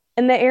mall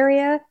in the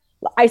area,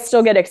 I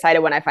still get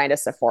excited when I find a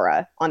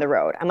Sephora on the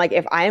road. I'm like,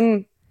 if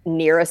I'm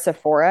near a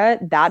Sephora,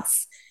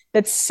 that's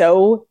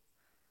so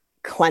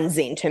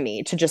cleansing to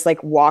me to just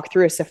like walk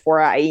through a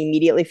Sephora. I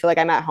immediately feel like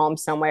I'm at home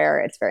somewhere.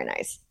 It's very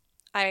nice.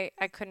 I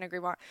couldn't agree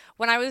more.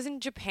 When I was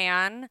in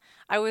Japan,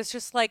 I was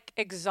just like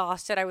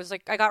exhausted. I was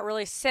like, I got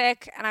really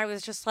sick and I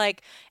was just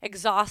like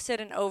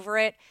exhausted and over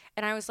it.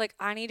 And I was like,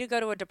 I need to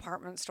go to a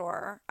department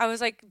store. I was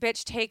like,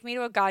 bitch, take me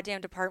to a goddamn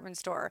department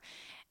store.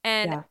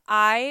 And Yeah.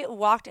 I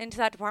walked into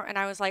that department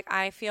and I was like,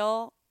 I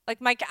feel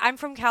like I'm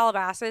from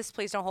Calabasas.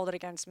 Please don't hold it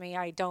against me.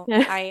 I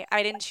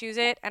didn't choose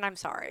it and I'm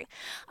sorry.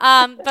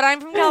 But I'm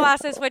from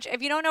Calabasas, which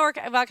if you don't know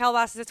about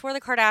Calabasas, it's where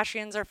the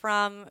Kardashians are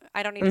from.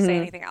 I don't need to say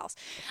Mm-hmm. anything else.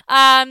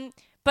 Um,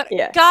 but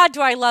Yeah. God,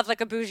 do I love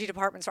like a bougie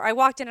department store. I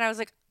walked in and I was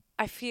like,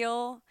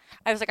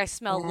 I was like, I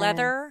smell Yeah.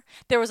 leather.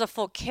 There was a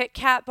full Kit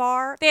Kat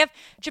bar.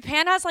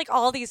 Japan has like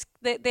all these,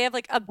 they have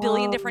like a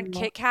billion different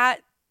Whoa. Kit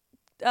Kat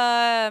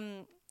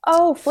um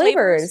Oh, flavors.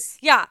 flavors.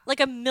 Yeah, like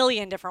a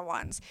million different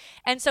ones.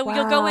 And so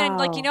you'll go in,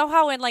 like, you Wow. know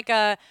how in like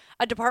a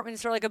department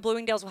store, like a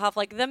Bloomingdale's will have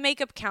like the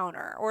makeup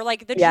counter or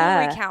like the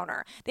jewelry Yeah.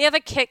 counter. They have a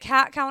Kit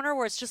Kat counter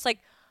where it's just like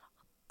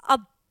a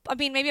I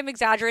mean, maybe I'm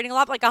exaggerating a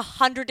lot, but like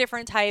 100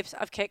 different types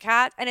of Kit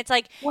Kats, and it's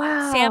like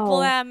sample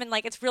Wow. them, and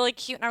like it's really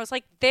cute. And I was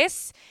like,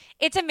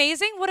 it's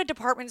amazing what a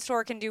department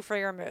store can do for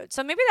your mood.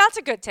 So maybe that's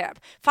a good tip.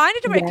 Find a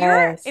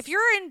if Yes.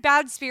 you're in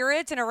bad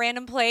spirits in a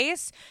random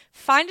place,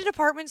 find a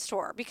department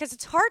store because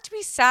it's hard to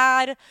be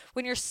sad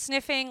when you're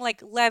sniffing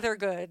like leather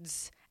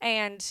goods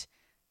and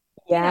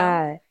you know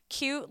Yeah.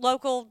 cute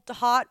local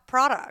hot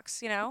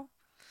products.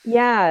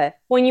 Yeah.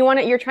 When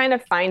you're trying to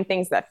find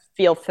things that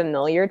feel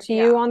familiar to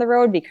you Yeah. on the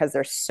road because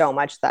there's so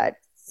much that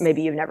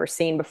maybe you've never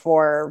seen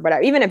before,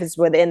 whatever, even if it's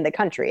within the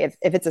country. If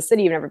it's a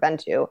city you've never been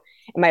to,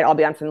 it might all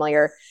be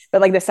unfamiliar.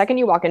 But like the second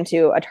you walk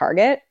into a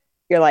Target,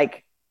 you're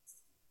like,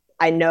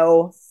 I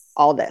know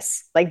all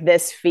this. Like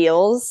this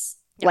feels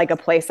Yeah. like a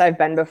place I've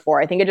been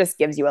before. I think it just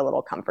gives you a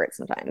little comfort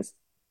sometimes.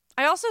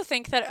 I also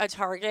think that a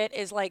Target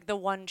is like the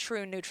one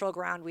true neutral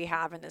ground we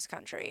have in this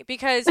country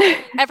because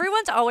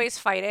everyone's always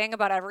fighting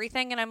about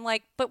everything. And I'm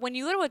like, but when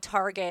you go to a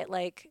Target,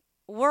 like,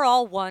 we're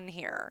all one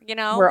here, you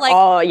know? We're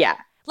all, yeah.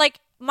 Like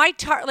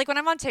when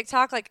I'm on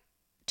TikTok, like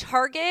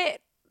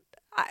Target,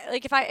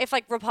 like if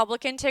like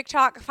Republican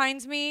TikTok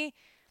finds me,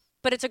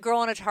 but it's a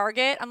girl in a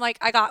Target, I'm like,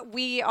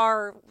 we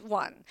are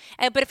one.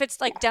 But if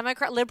it's like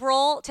Democrat,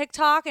 liberal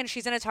TikTok and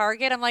she's in a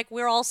Target, I'm like,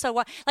 we're also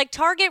one. Like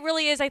Target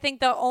really is, I think,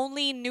 the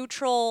only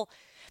neutral.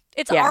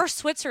 It's Yeah. our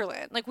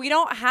Switzerland. Like we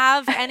don't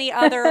have any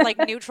other like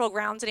neutral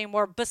grounds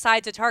anymore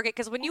besides a Target.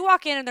 Because when you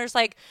walk in and there's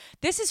like,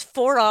 this is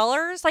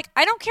 $4. Like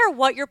I don't care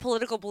what your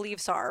political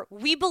beliefs are.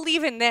 We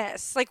believe in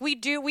this. Like we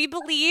do. We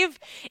believe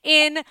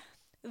in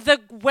the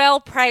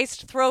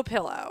well-priced throw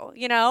pillow.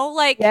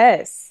 Like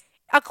Yes.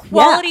 a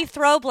Yeah. quality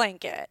throw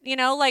blanket,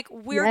 like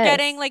we're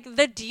getting Yes. like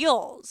the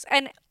deals.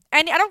 And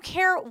I don't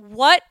care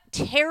what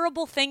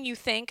terrible thing you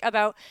think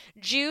about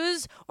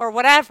Jews or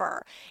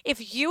whatever.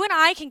 If you and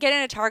I can get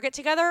in a Target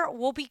together,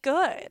 we'll be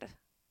good.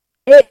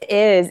 It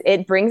is.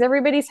 It brings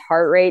everybody's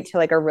heart rate to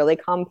like a really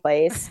calm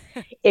place.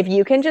 If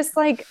you can just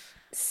like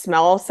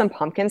smell some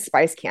pumpkin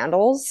spice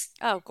candles,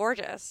 Oh,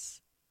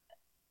 gorgeous.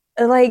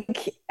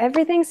 like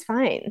everything's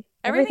fine.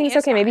 Everything Everything's is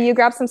okay. Maybe fine. you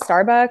grab some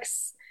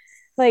Starbucks.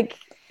 Like,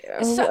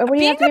 So what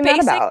do you have to be mad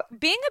about?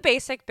 being a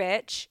basic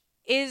bitch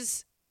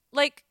is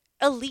like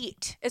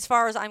elite as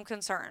far as I'm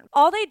concerned.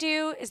 All they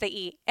do is they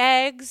eat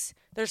eggs.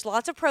 There's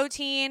lots of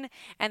protein,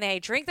 and they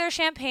drink their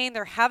champagne.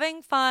 They're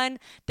having fun.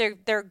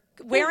 They're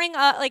wearing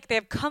like they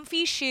have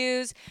comfy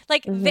shoes.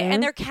 Like and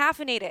Hmm. they're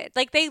caffeinated.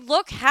 Like they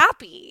look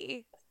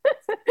happy.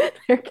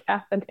 They're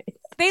caffeinated.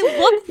 They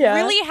look Yeah.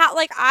 really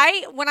like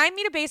when I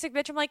meet a basic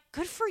bitch, I'm like,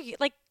 good for you.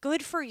 Like,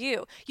 good for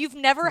you. You've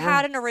never Yeah.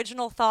 had an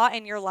original thought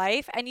in your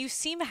life and you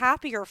seem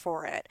happier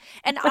for it.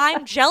 And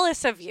I'm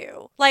jealous of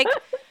you. Like,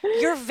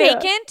 you're Yeah.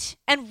 vacant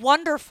and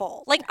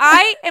wonderful. Like,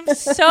 I am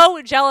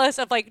so jealous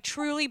of like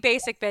truly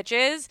basic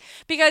bitches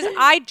because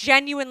I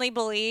genuinely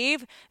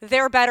believe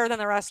they're better than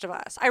the rest of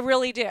us. I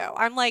really do.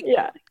 I'm like,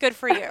 Yeah. good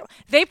for you.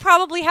 They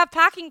probably have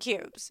packing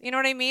cubes. You know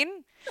what I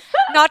mean?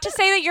 Not to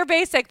say that you're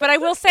basic, but I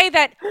will say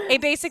that a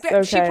basic,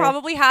 It's she okay.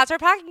 probably has her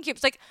packing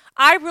cubes. Like,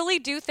 I really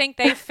do think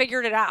they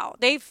figured it out.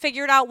 They we've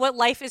figured out what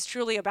life is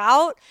truly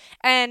about,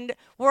 and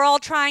we're all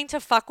trying to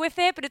fuck with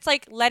it, but it's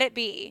like, let it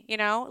be,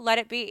 let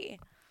it be.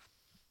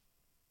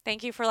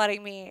 Thank you for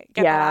letting me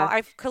get that out. Yeah.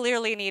 I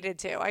clearly needed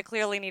to. I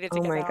clearly needed to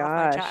Oh get my that off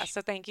my chest. gosh.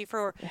 So thank you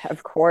for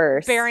Of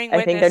course. bearing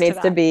I think there witness to needs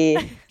to that.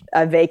 be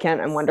a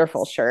vacant and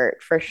wonderful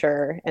shirt for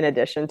sure, in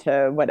addition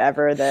to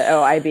whatever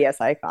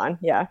IBS icon.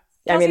 Yeah.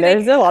 I Kelsey, mean,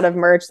 there's a lot of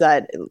merch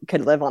that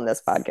could live on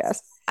this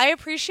podcast. I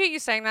appreciate you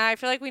saying that. I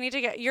feel like we need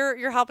to get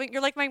you're helping.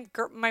 You're like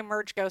my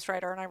merch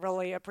ghostwriter, and I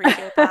really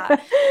appreciate that.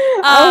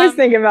 I always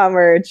think about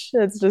merch.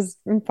 It's just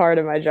part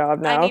of my job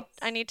now.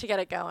 I need to get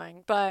it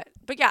going. But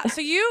yeah.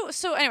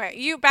 So anyway,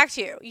 you back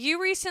to you. You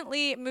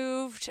recently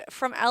moved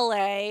from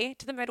LA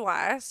to the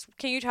Midwest.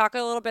 Can you talk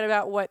a little bit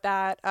about what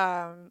that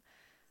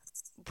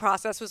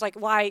process was like?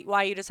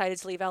 Why you decided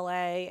to leave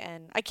LA?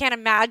 And I can't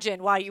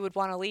imagine why you would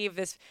want to leave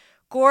this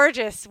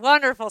gorgeous,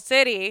 wonderful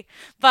city.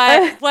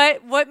 But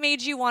what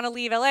made you want to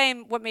leave LA,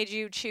 and what made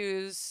you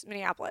choose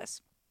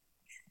Minneapolis?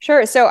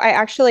 Sure. So I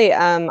actually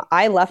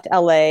I left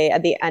LA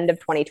at the end of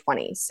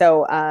 2020.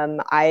 So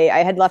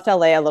I had left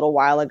LA a little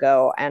while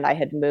ago, and I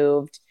had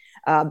moved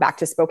back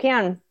to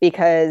Spokane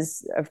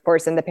because, of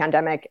course, in the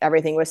pandemic,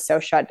 everything was so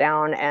shut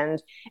down,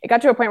 and it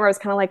got to a point where I was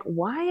kind of like,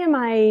 why am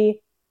I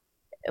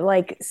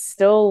like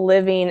still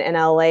living in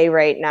LA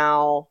right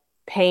now,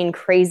 paying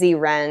crazy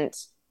rent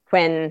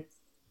when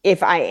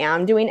if I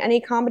am doing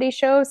any comedy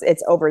shows,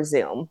 it's over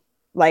Zoom.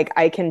 Like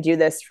I can do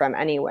this from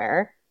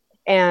anywhere.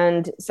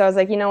 And so I was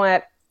like, you know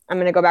what? I'm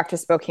going to go back to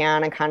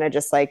Spokane and kind of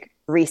just like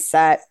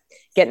reset,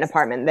 get an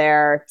apartment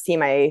there, see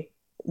my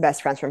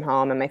best friends from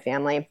home and my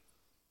family.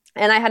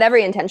 And I had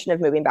every intention of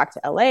moving back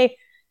to LA.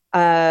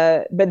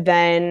 But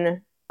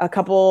then a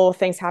couple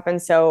things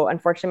happened. So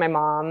unfortunately, my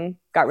mom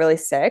got really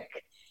sick.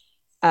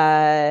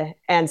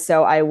 And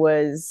so I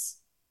was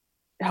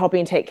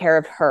helping take care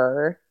of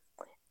her.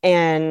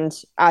 And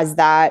as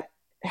that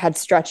had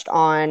stretched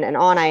on and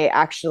on, I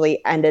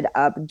actually ended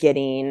up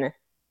getting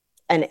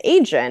an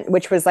agent,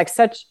 which was like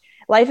such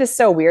life is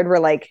so weird where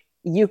like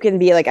you can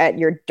be like at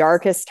your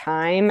darkest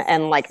time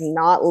and like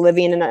not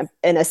living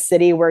in a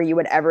city where you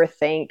would ever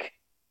think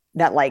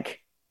that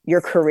like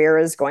your career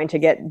is going to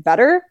get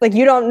better. Like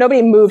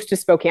nobody moves to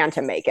Spokane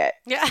to make it.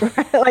 Yeah.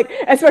 Right? Like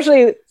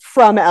especially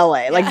from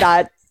LA. Like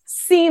that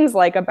seems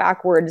like a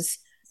backwards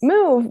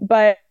move,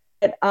 but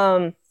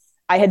I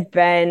had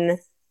been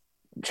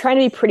trying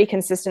to be pretty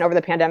consistent over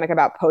the pandemic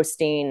about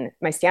posting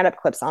my stand-up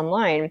clips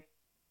online.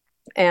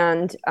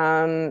 And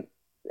an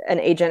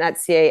agent at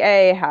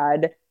CAA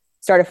had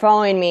started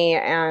following me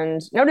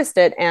and noticed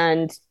it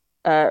and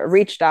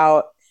reached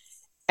out,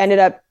 ended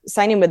up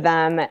signing with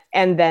them.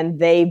 And then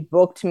they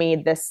booked me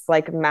this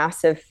like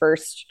massive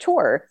first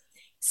tour.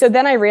 So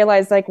then I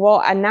realized like,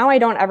 well, and now I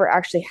don't ever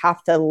actually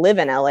have to live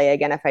in LA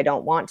again if I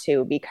don't want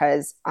to,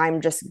 because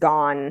I'm just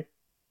gone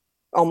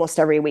almost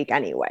every week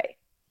anyway.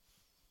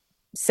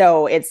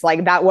 So it's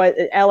like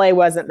LA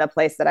wasn't the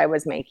place that I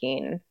was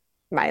making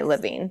my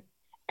living.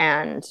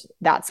 And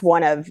that's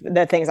one of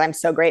the things I'm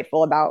so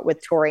grateful about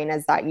with touring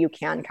is that you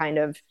can kind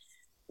of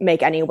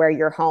make anywhere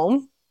your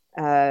home.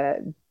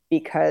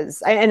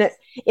 Because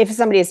if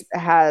somebody is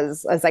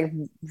like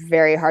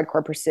very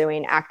hardcore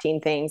pursuing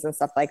acting things and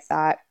stuff like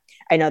that,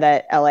 I know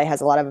that LA has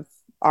a lot of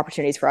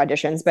opportunities for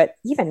auditions, but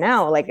even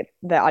now, like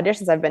the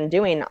auditions I've been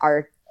doing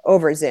are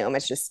over Zoom.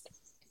 It's just,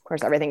 of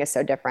course, everything is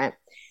so different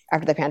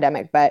after the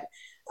pandemic. But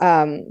so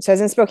I was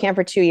in Spokane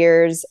for 2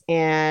 years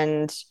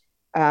and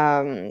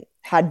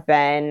had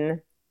been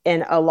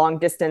in a long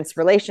distance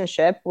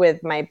relationship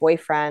with my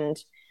boyfriend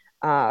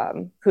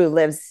who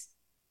lives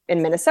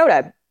in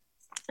Minnesota.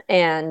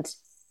 And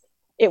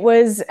it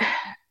was,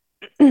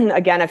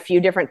 again, a few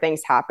different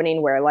things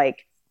happening where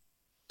like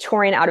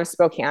touring out of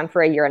Spokane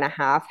for a year and a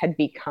half had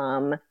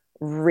become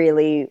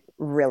really,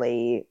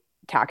 really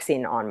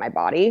taxing on my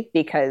body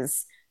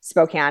because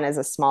Spokane is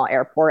a small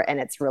airport and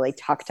it's really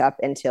tucked up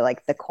into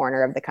like the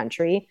corner of the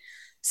country.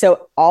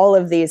 So all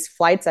of these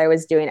flights I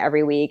was doing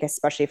every week,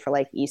 especially for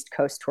like East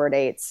Coast tour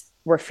dates,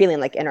 were feeling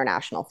like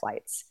international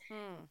flights.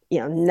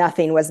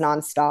 Nothing was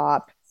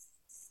nonstop.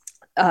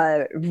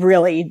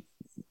 Really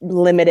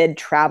limited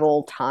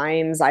travel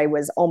times. I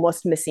was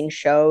almost missing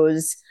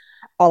shows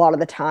a lot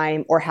of the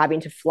time or having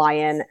to fly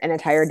in an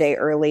entire day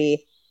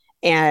early.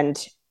 And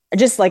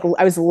just like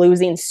I was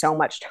losing so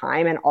much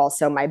time. And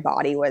also my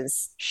body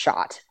was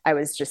shot. I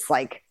was just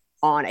like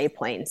on a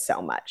plane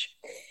so much.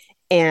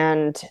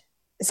 And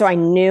so I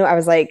knew, I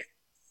was like,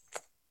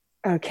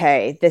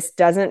 okay, this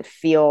doesn't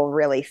feel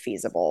really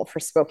feasible for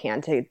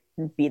Spokane to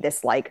be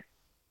this like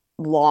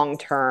long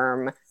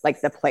term,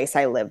 like the place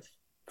I live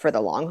for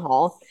the long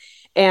haul.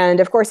 And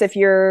of course, if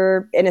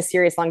you're in a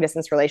serious long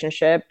distance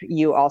relationship,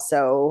 you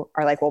also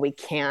are like, well, we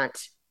can't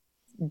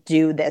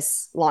do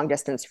this long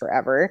distance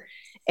forever.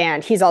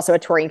 And he's also a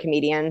touring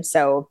comedian.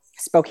 So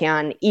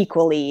Spokane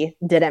equally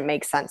didn't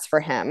make sense for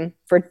him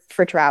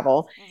for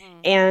travel. Mm-hmm.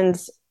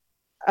 And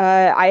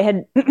I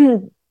had,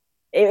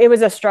 it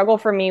was a struggle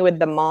for me with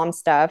the mom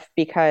stuff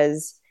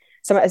because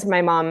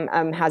my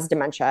mom has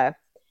dementia.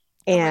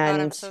 Oh my God, I'm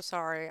And so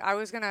sorry. I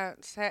was gonna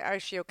say,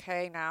 is she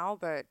okay now?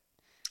 But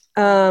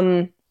um,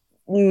 um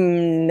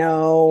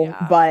no,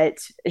 yeah. but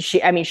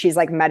I mean, she's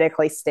like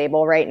medically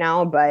stable right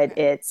now, but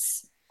Okay.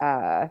 it's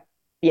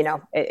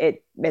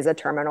it is a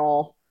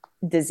terminal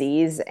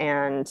disease.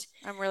 And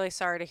I'm really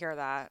sorry to hear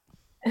that.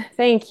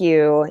 thank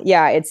you.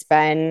 Yeah, it's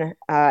been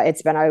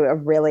a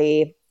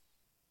really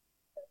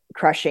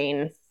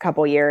crushing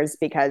couple years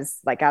because,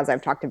 like, as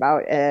I've talked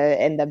about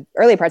in the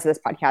early parts of this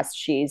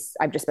podcast,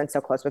 I've just been so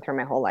close with her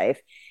my whole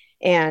life.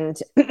 And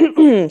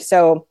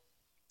so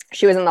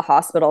she was in the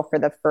hospital for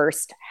the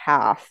first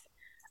half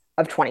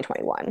of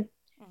 2021.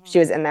 She Hmm.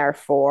 was in there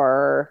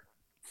for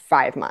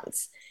 5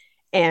 months.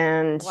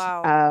 And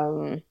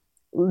Wow.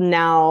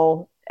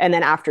 now, and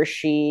then after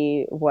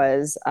she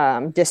was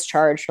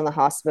discharged from the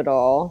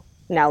hospital,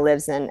 now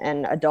lives in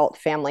an adult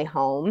family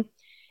home.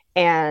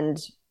 And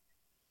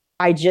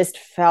I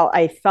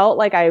felt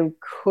like I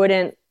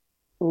couldn't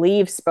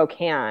leave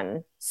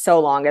Spokane so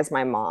long as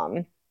my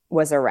mom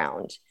was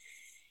around.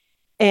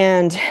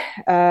 And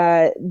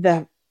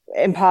the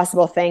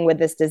impossible thing with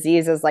this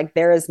disease is, like,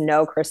 there is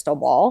no crystal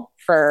ball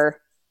for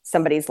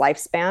somebody's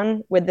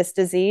lifespan with this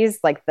disease.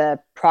 Like, the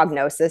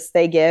prognosis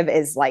they give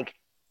is like,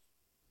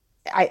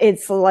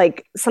 it's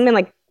like something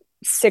like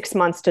 6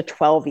 months to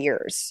 12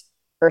 years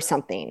or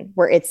something,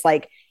 where it's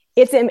like,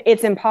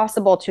 it's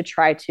impossible to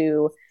try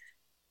to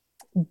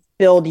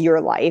build your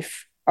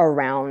life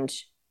around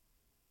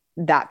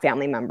that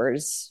family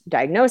member's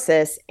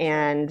diagnosis. Sure.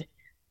 And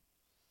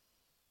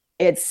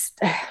it's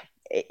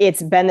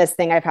it's been this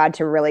thing I've had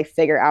to really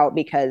figure out,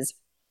 because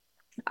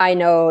I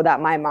know that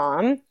my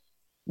mom,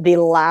 the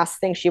last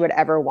thing she would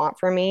ever want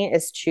for me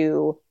is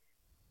to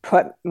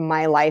put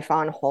my life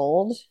on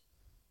hold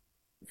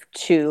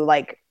to,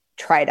 like,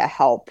 try to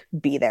help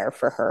be there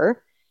for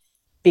her,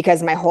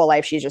 because my whole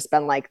life she's just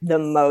been like the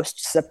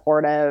most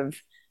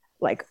supportive,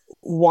 like,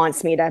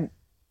 wants me to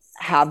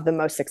have the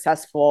most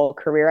successful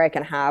career I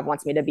can have,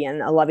 wants me to be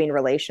in a loving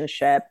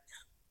relationship,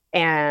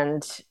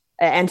 and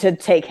to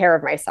take care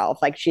of myself.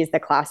 Like, she's the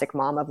classic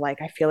mom of like,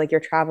 I feel like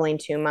you're traveling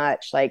too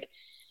much, like,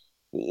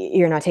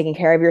 you're not taking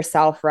care of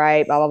yourself,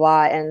 right, blah blah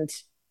blah. And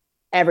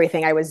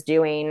everything I was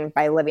doing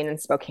by living in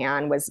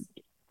Spokane was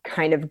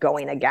kind of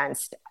going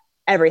against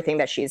everything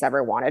that she's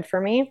ever wanted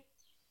for me.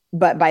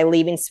 But by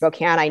leaving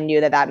Spokane, I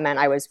knew that that meant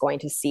I was going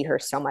to see her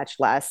so much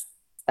less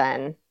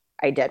than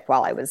I did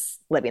while I was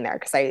living there,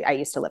 because I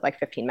used to live like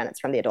 15 minutes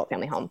from the adult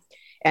family home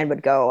and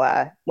would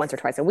go once or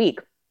twice a week,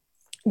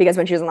 because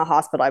when she was in the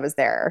hospital, I was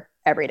there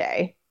every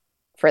day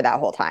for that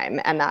whole time.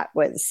 And that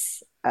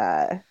was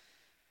a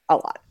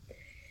lot.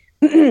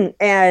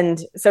 And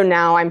so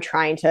now I'm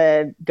trying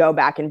to go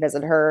back and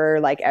visit her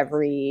like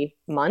every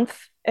month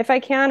if I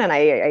can. And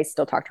I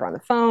still talk to her on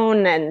the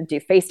phone and do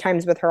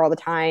FaceTimes with her all the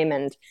time,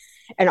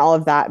 and all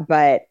of that.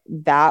 But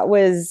that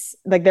was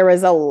like, there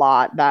was a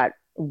lot that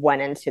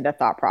went into the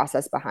thought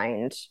process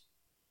behind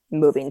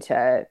moving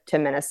to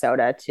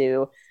Minnesota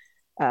to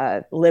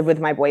live with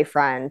my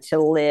boyfriend, to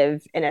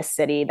live in a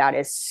city that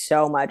is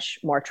so much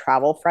more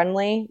travel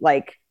friendly.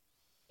 Like,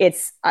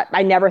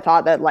 I never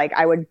thought that, like,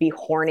 I would be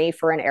horny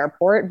for an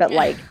airport, but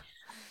like,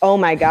 oh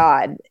my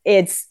God,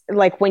 it's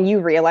like when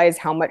you realize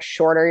how much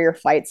shorter your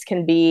flights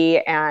can be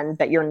and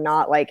that you're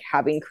not like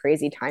having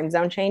crazy time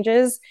zone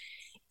changes,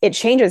 it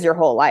changes your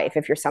whole life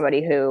if you're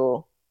somebody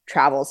who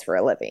travels for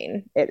a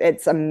living.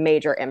 It's a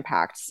major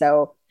impact.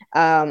 So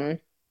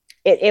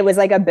it was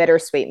like a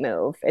bittersweet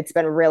move. It's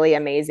been really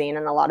amazing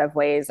in a lot of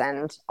ways,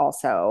 and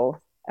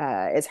also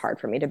it's hard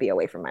for me to be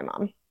away from my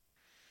mom.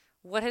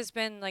 What has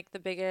been like the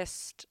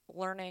biggest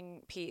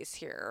learning piece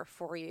here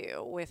for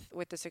you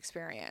with this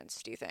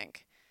experience, do you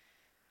think?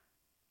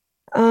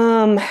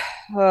 Um,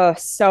 oh,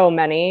 so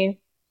many.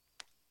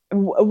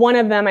 One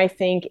of them, I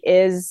think,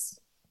 is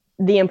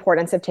the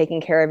importance of taking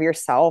care of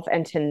yourself,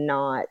 and to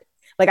not,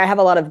 like, I have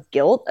a lot of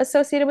guilt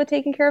associated with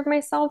taking care of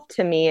myself.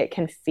 To me, it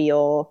can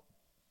feel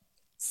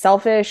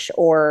selfish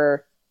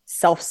or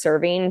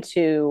self-serving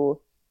to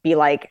be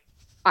like,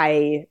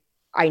 I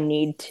I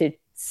need to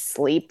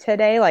sleep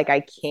today. Like,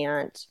 I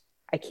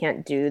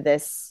can't do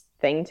this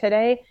thing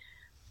today.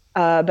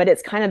 But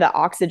it's kind of the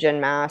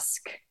oxygen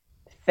mask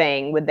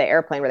thing with the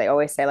airplane, where they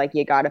always say, like,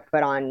 you got to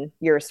put on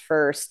yours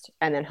first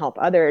and then help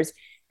others.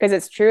 Because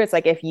it's true. It's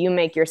like, if you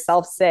make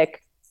yourself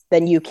sick,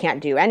 then you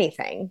can't do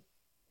anything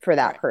for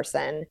that Right.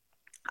 person.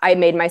 I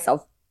made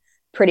myself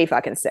pretty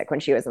fucking sick when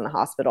she was in the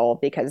hospital,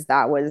 because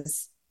that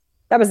was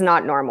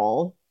not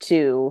normal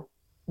to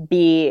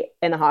be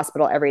in the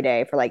hospital every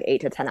day for like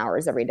 8 to 10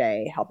 hours every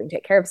day helping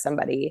take care of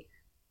somebody.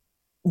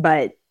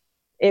 But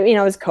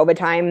it was COVID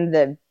time.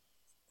 The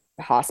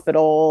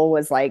hospital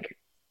was like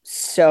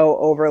so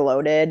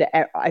overloaded.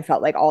 I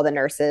felt like all the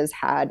nurses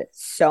had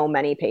so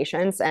many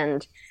patients,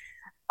 and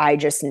I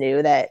just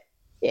knew that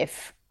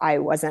if I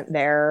wasn't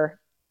there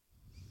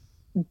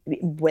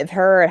with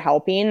her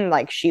helping,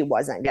 like, she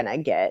wasn't gonna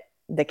get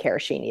the care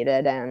she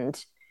needed.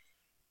 And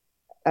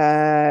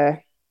uh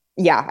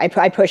yeah,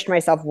 I pushed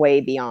myself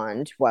way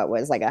beyond what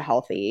was like a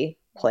healthy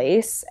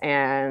place.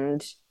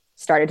 And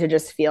started to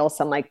just feel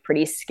some like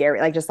pretty scary,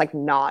 like just like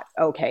not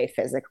okay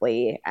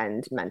physically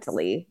and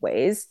mentally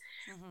ways.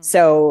 Hmm.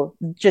 So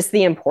just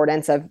the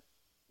importance of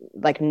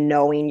like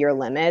knowing your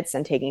limits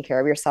and taking care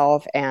of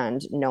yourself,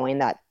 and knowing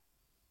that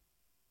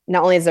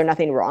not only is there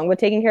nothing wrong with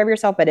taking care of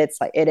yourself, but it's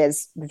like it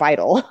is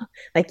vital.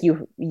 Like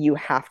you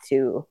have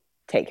to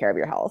take care of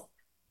your health.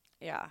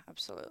 Yeah,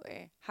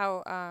 absolutely.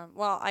 How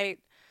well,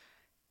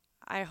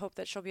 I hope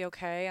that she'll be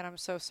okay, and I'm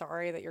so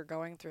sorry that you're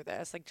going through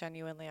this. Like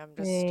genuinely, I'm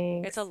just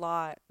it's a Thanks.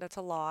 lot. That's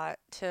a lot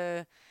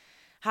to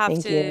have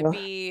Thank to you.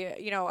 be,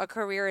 a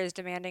career as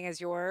demanding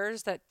as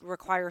yours that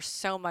requires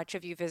so much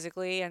of you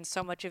physically and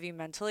so much of you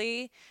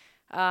mentally.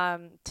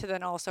 To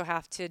then also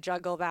have to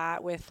juggle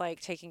that with like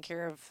taking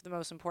care of the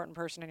most important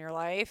person in your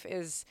life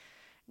is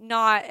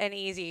not an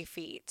easy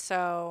feat.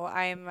 So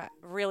I'm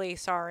really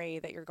sorry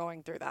that you're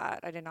going through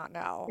that. I did not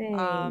know.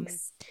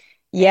 Thanks.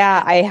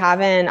 Yeah, I And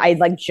haven't. I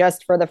like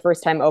just for the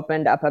first time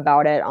opened up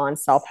about it on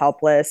Self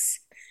Helpless.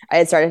 I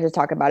had started to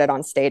talk about it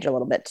on stage a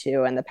little bit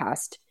too in the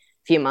past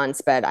few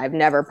months, but I've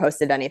never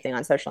posted anything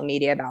on social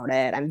media about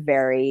it. I've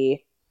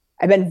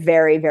been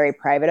very, very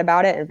private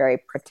about it and very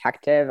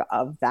protective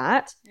of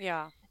that.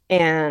 yeah,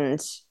 And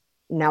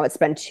now it's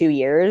been 2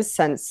 years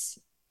since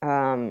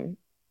um,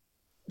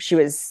 she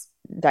was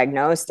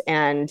diagnosed,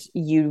 and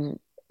you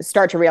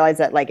start to realize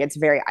that like it's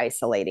very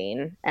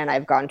isolating. And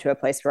I've gone to a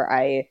place where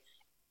I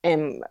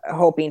am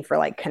hoping for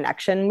like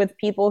connection with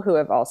people who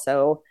have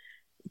also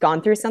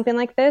gone through something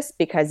like this,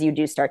 because you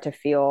do start to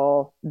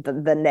feel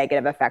the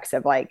negative effects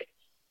of like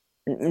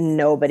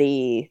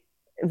nobody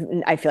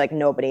I feel like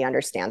nobody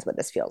understands what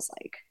this feels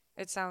like.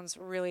 it sounds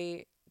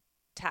really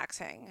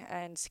taxing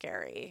and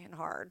scary and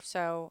hard.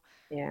 So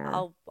Yeah.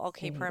 I'll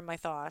keep her in my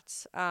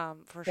thoughts,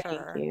 for Thank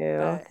sure. you.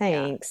 But yeah,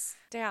 Thanks.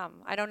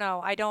 damn, I don't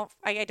know. I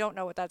don't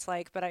know what that's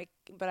like, but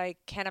I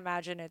can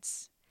imagine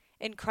it's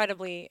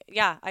incredibly,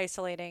 yeah,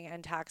 isolating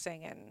and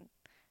taxing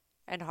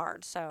and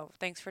hard. So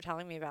thanks for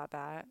telling me about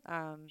that.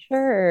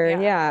 Sure. Yeah.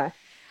 Yeah.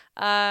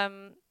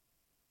 Um,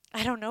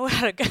 I don't know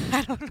how to go.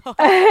 I don't know.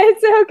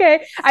 It's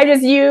okay. I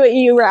just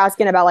you were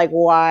asking about like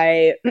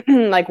why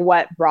like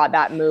what brought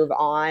that move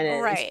on,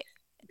 and Right.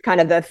 kind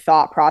of the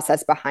thought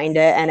process behind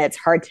it. And it's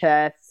hard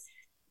to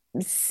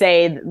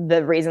say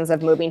the reasons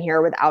of moving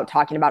here without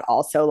talking about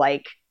also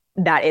like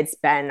that it's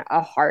been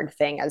a hard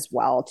thing as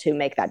well to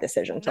make that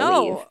decision to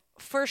leave. No,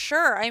 for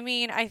sure.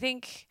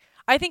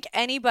 I think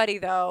anybody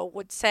though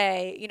would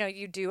say,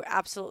 you do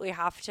absolutely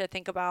have to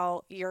think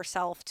about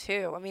yourself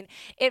too. I mean,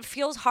 it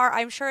feels hard.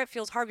 I'm sure it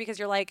feels hard because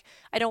you're like,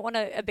 I don't want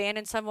to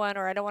abandon someone,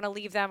 or I don't want to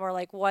leave them, or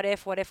like what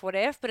if, what if, what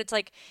if, but it's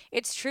like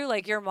it's true,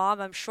 like your mom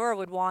I'm sure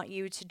would want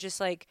you to just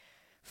like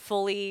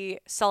fully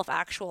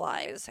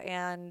self-actualize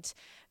and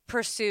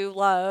pursue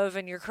love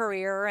and your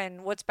career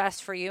and what's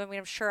best for you. I mean,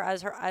 I'm sure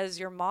as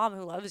your mom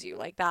who loves you,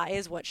 like that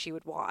is what she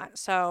would want.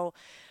 So,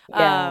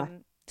 Yeah.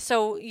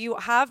 so you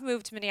have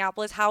moved to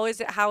Minneapolis. How has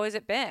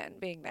it been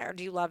being there?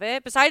 Do you love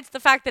it? Besides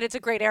the fact that it's a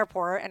great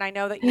airport, and I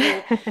know that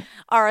you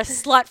are a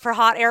slut for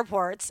hot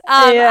airports.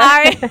 Yeah.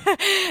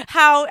 I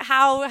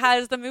how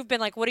has the move been?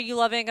 Like, what are you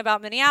loving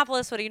about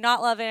Minneapolis? What are you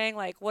not loving?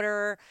 Like, what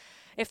are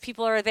if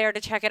people are there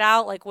to check it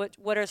out? Like,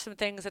 what are some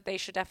things that they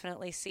should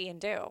definitely see and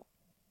do?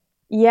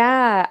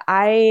 Yeah,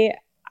 I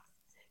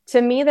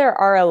to me there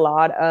are a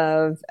lot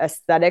of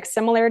aesthetic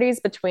similarities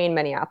between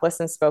Minneapolis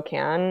and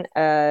Spokane.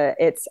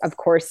 It's of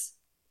course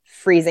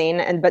freezing,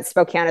 and but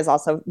Spokane is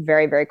also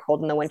very, very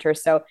cold in the winter.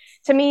 So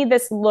to me,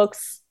 this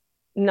looks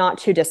not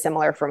too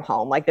dissimilar from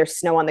home. Like there's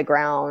snow on the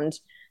ground.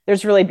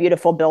 There's really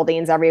beautiful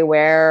buildings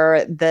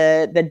everywhere.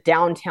 The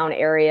downtown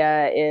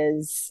area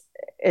is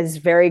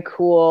very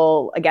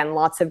cool. Again,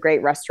 lots of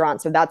great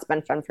restaurants. So that's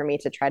been fun for me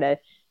to try to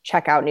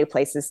check out new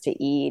places to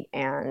eat.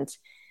 And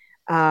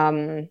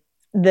um,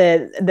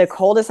 the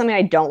cold is something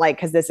I don't like,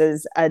 because this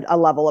is a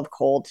level of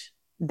cold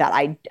that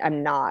I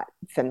am not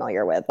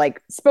familiar with.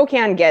 Like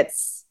Spokane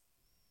gets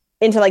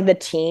into like the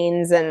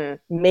teens, and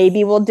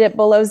maybe we'll dip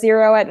below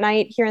zero at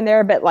night here and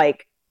there, but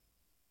like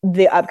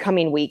the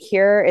upcoming week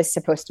here is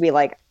supposed to be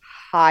like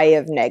high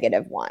of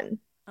 -1.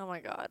 Oh my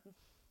God.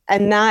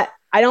 And that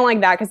I don't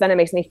like that, because then it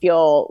makes me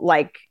feel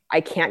like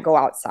I can't go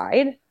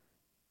outside.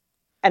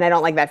 And I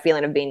don't like that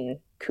feeling of being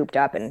cooped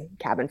up and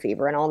cabin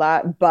fever and all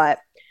that. But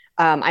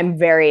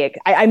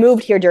I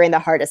moved here during the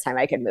hardest time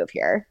I could move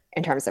here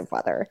in terms of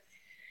weather.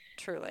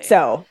 Truly.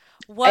 So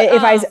What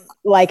if I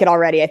like it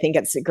already, I think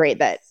it's great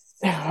that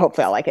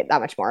hopefully I'll like it that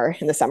much more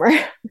in the summer.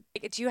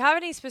 do you have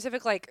any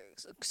specific like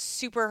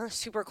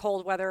super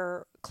cold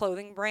weather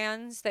clothing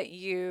brands that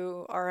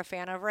you are a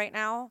fan of right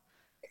now?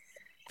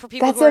 For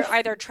people who That's a are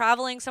either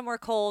traveling somewhere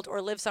cold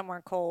or live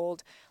somewhere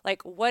cold,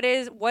 like what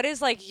is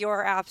like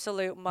your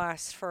absolute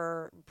must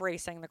for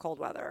bracing the cold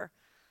weather?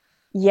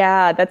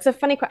 Yeah, that's a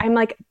funny. I'm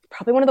like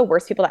probably one of the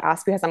worst people to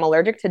ask, because I'm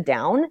allergic to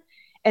down.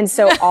 And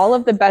so all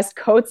of the best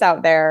coats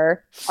out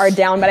there are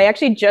down, but I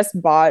actually just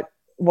bought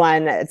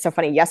one. It's so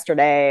funny,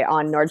 yesterday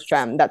on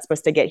Nordstrom, that's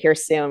supposed to get here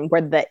soon,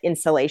 where the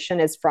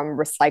insulation is from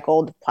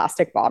recycled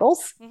plastic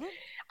bottles. Hmm.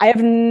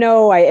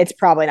 It's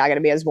probably not going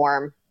to be as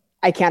warm.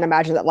 I can't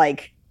imagine that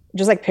like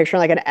just like picturing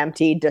like an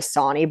empty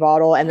Dasani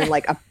bottle and then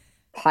like a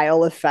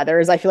pile of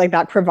feathers. I feel like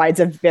that provides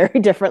a very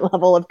different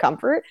level of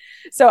comfort.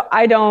 So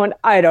I don't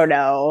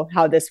know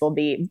how this will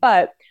be,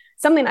 but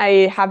something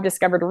I have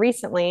discovered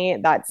recently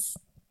that's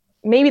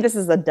maybe this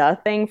is a duh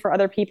thing for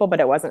other people, but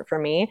it wasn't for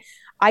me.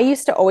 I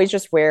used to always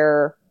just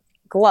wear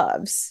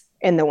gloves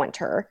in the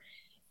winter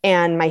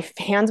and my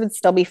hands would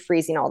still be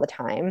freezing all the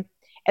time.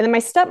 And then my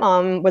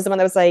stepmom was the one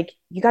that was like,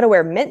 you got to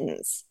wear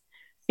mittens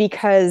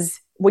because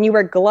when you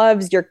wear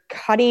gloves, you're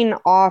cutting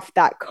off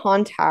that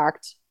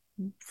contact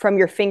from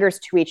your fingers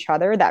to each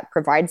other that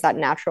provides that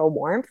natural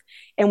warmth.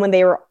 And when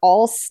they were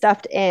all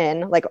stuffed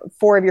in, like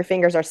four of your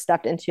fingers are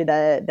stuffed into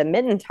the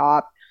mitten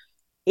top,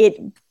 it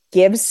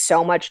gives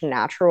so much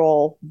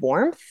natural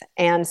warmth.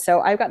 And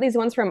so I've got these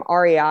ones from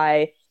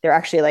REI. They're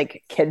actually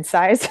like kid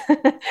size.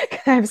 I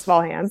have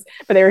small hands,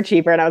 but they were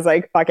cheaper. And I was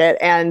like, fuck it.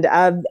 And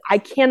I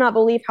cannot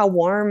believe how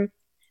warm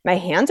my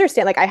hands are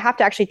staying. Like I have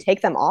to actually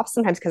take them off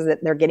sometimes because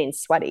they're getting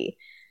sweaty.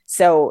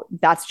 So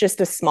that's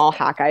just a small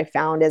hack I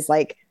found is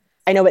like,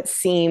 I know it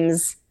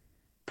seems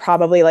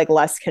probably like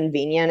less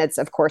convenient. It's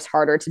of course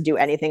harder to do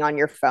anything on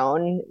your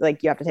phone.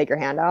 Like you have to take your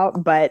hand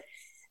out, but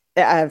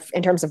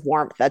in terms of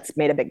warmth, that's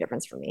made a big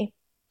difference for me.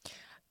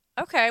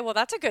 Okay, well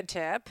that's a good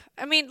tip.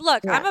 I mean,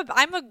 look, Yeah.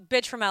 I'm a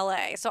bitch from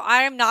LA, so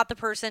I am not the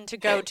person to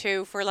go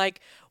to for like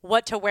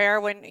what to wear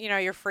when,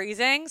 you're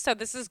freezing. So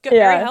this is good,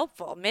 very Yeah.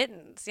 helpful.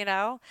 Mittens. I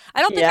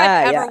don't think Yeah.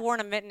 I've Yeah. ever worn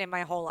a mitten in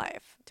my whole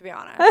life, to be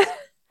honest.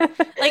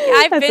 Like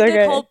I've That's been to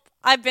okay.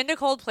 I've been to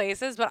cold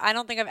places, but I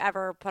don't think I've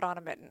ever put on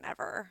a mitten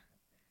ever.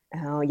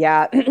 Oh,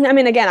 yeah. I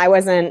mean, again, I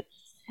wasn't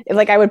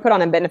like I would put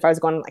on a mitten if I was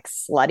going like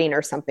sledding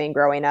or something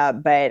growing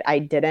up, but I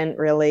didn't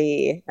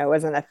really, it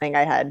wasn't a thing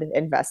I had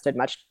invested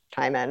much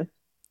time in,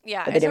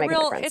 Yeah, but they do make a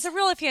it's a difference.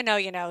 real if you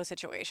know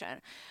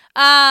situation.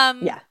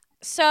 Um, Yeah.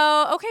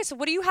 so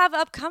what do you have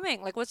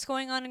upcoming? Like what's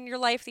going on in your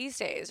life these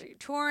days? Are you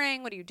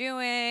touring? What are you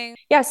doing?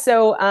 Yeah,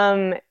 so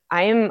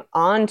I am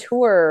on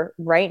tour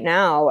right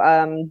now.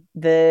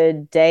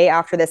 The day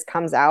after this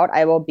comes out,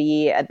 I will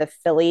be at the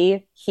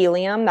Philly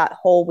Helium that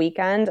whole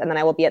weekend, and then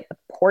I will be at the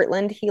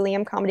Portland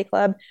Helium Comedy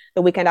Club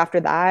the weekend after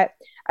that.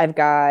 I've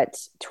got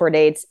tour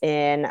dates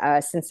in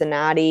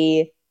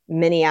Cincinnati,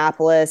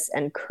 Minneapolis,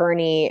 and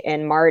Kearney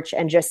in March,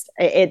 and just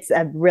it's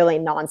a really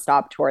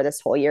nonstop tour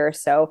this whole year.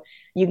 So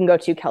you can go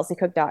to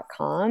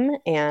kelseycook.com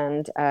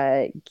and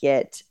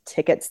get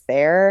tickets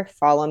there.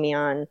 Follow me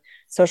on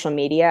social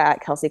media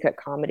at Kelsey Cook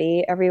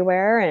Comedy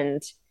everywhere.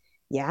 And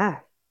yeah,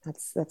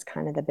 that's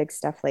kind of the big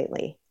stuff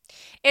lately.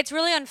 It's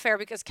really unfair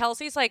because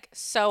Kelsey's like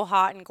so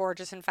hot and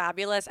gorgeous and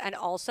fabulous and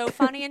also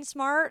funny and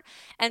smart.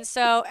 And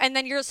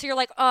then you're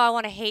like, "Oh, I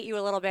want to hate you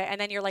a little bit." And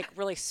then you're like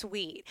really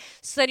sweet.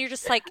 So then you're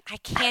just like, "I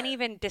can't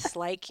even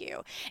dislike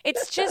you."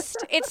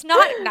 It's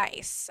not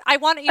nice. I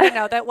want you to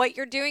know that what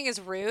you're doing is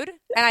rude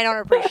and I don't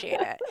appreciate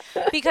it.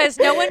 Because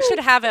no one should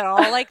have it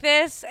all like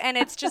this and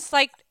it's just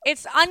like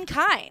it's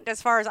unkind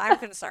as far as I'm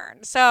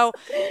concerned. So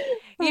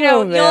Oh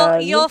you'll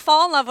man.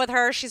 fall in love with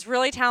her. She's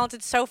really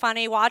talented, so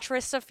funny. Watch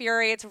Wrists of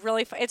Fury. It's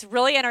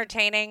really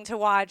entertaining to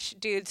watch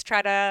dudes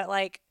try to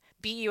like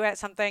beat you at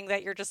something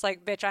that you're just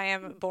like, bitch, I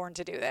am born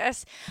to do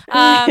this.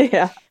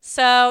 Yeah.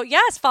 So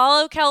yes,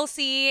 follow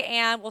Kelsey,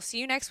 and we'll see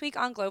you next week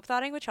on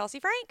Globetrotting with Chelsea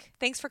Frank.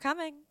 Thanks for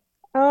coming.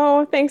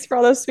 Oh, thanks for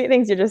all those sweet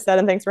things you just said,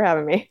 and thanks for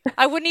having me.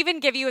 I wouldn't even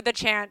give you the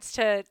chance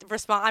to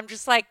respond. I'm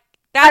just like,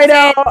 I that's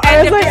know. it. I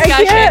End was of like, I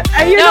discussion. can't.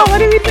 You're No, not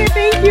letting me say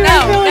thank you. I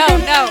no, feel like no,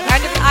 I'm no.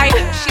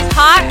 She's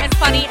hot and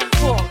funny and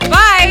cool.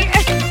 Bye.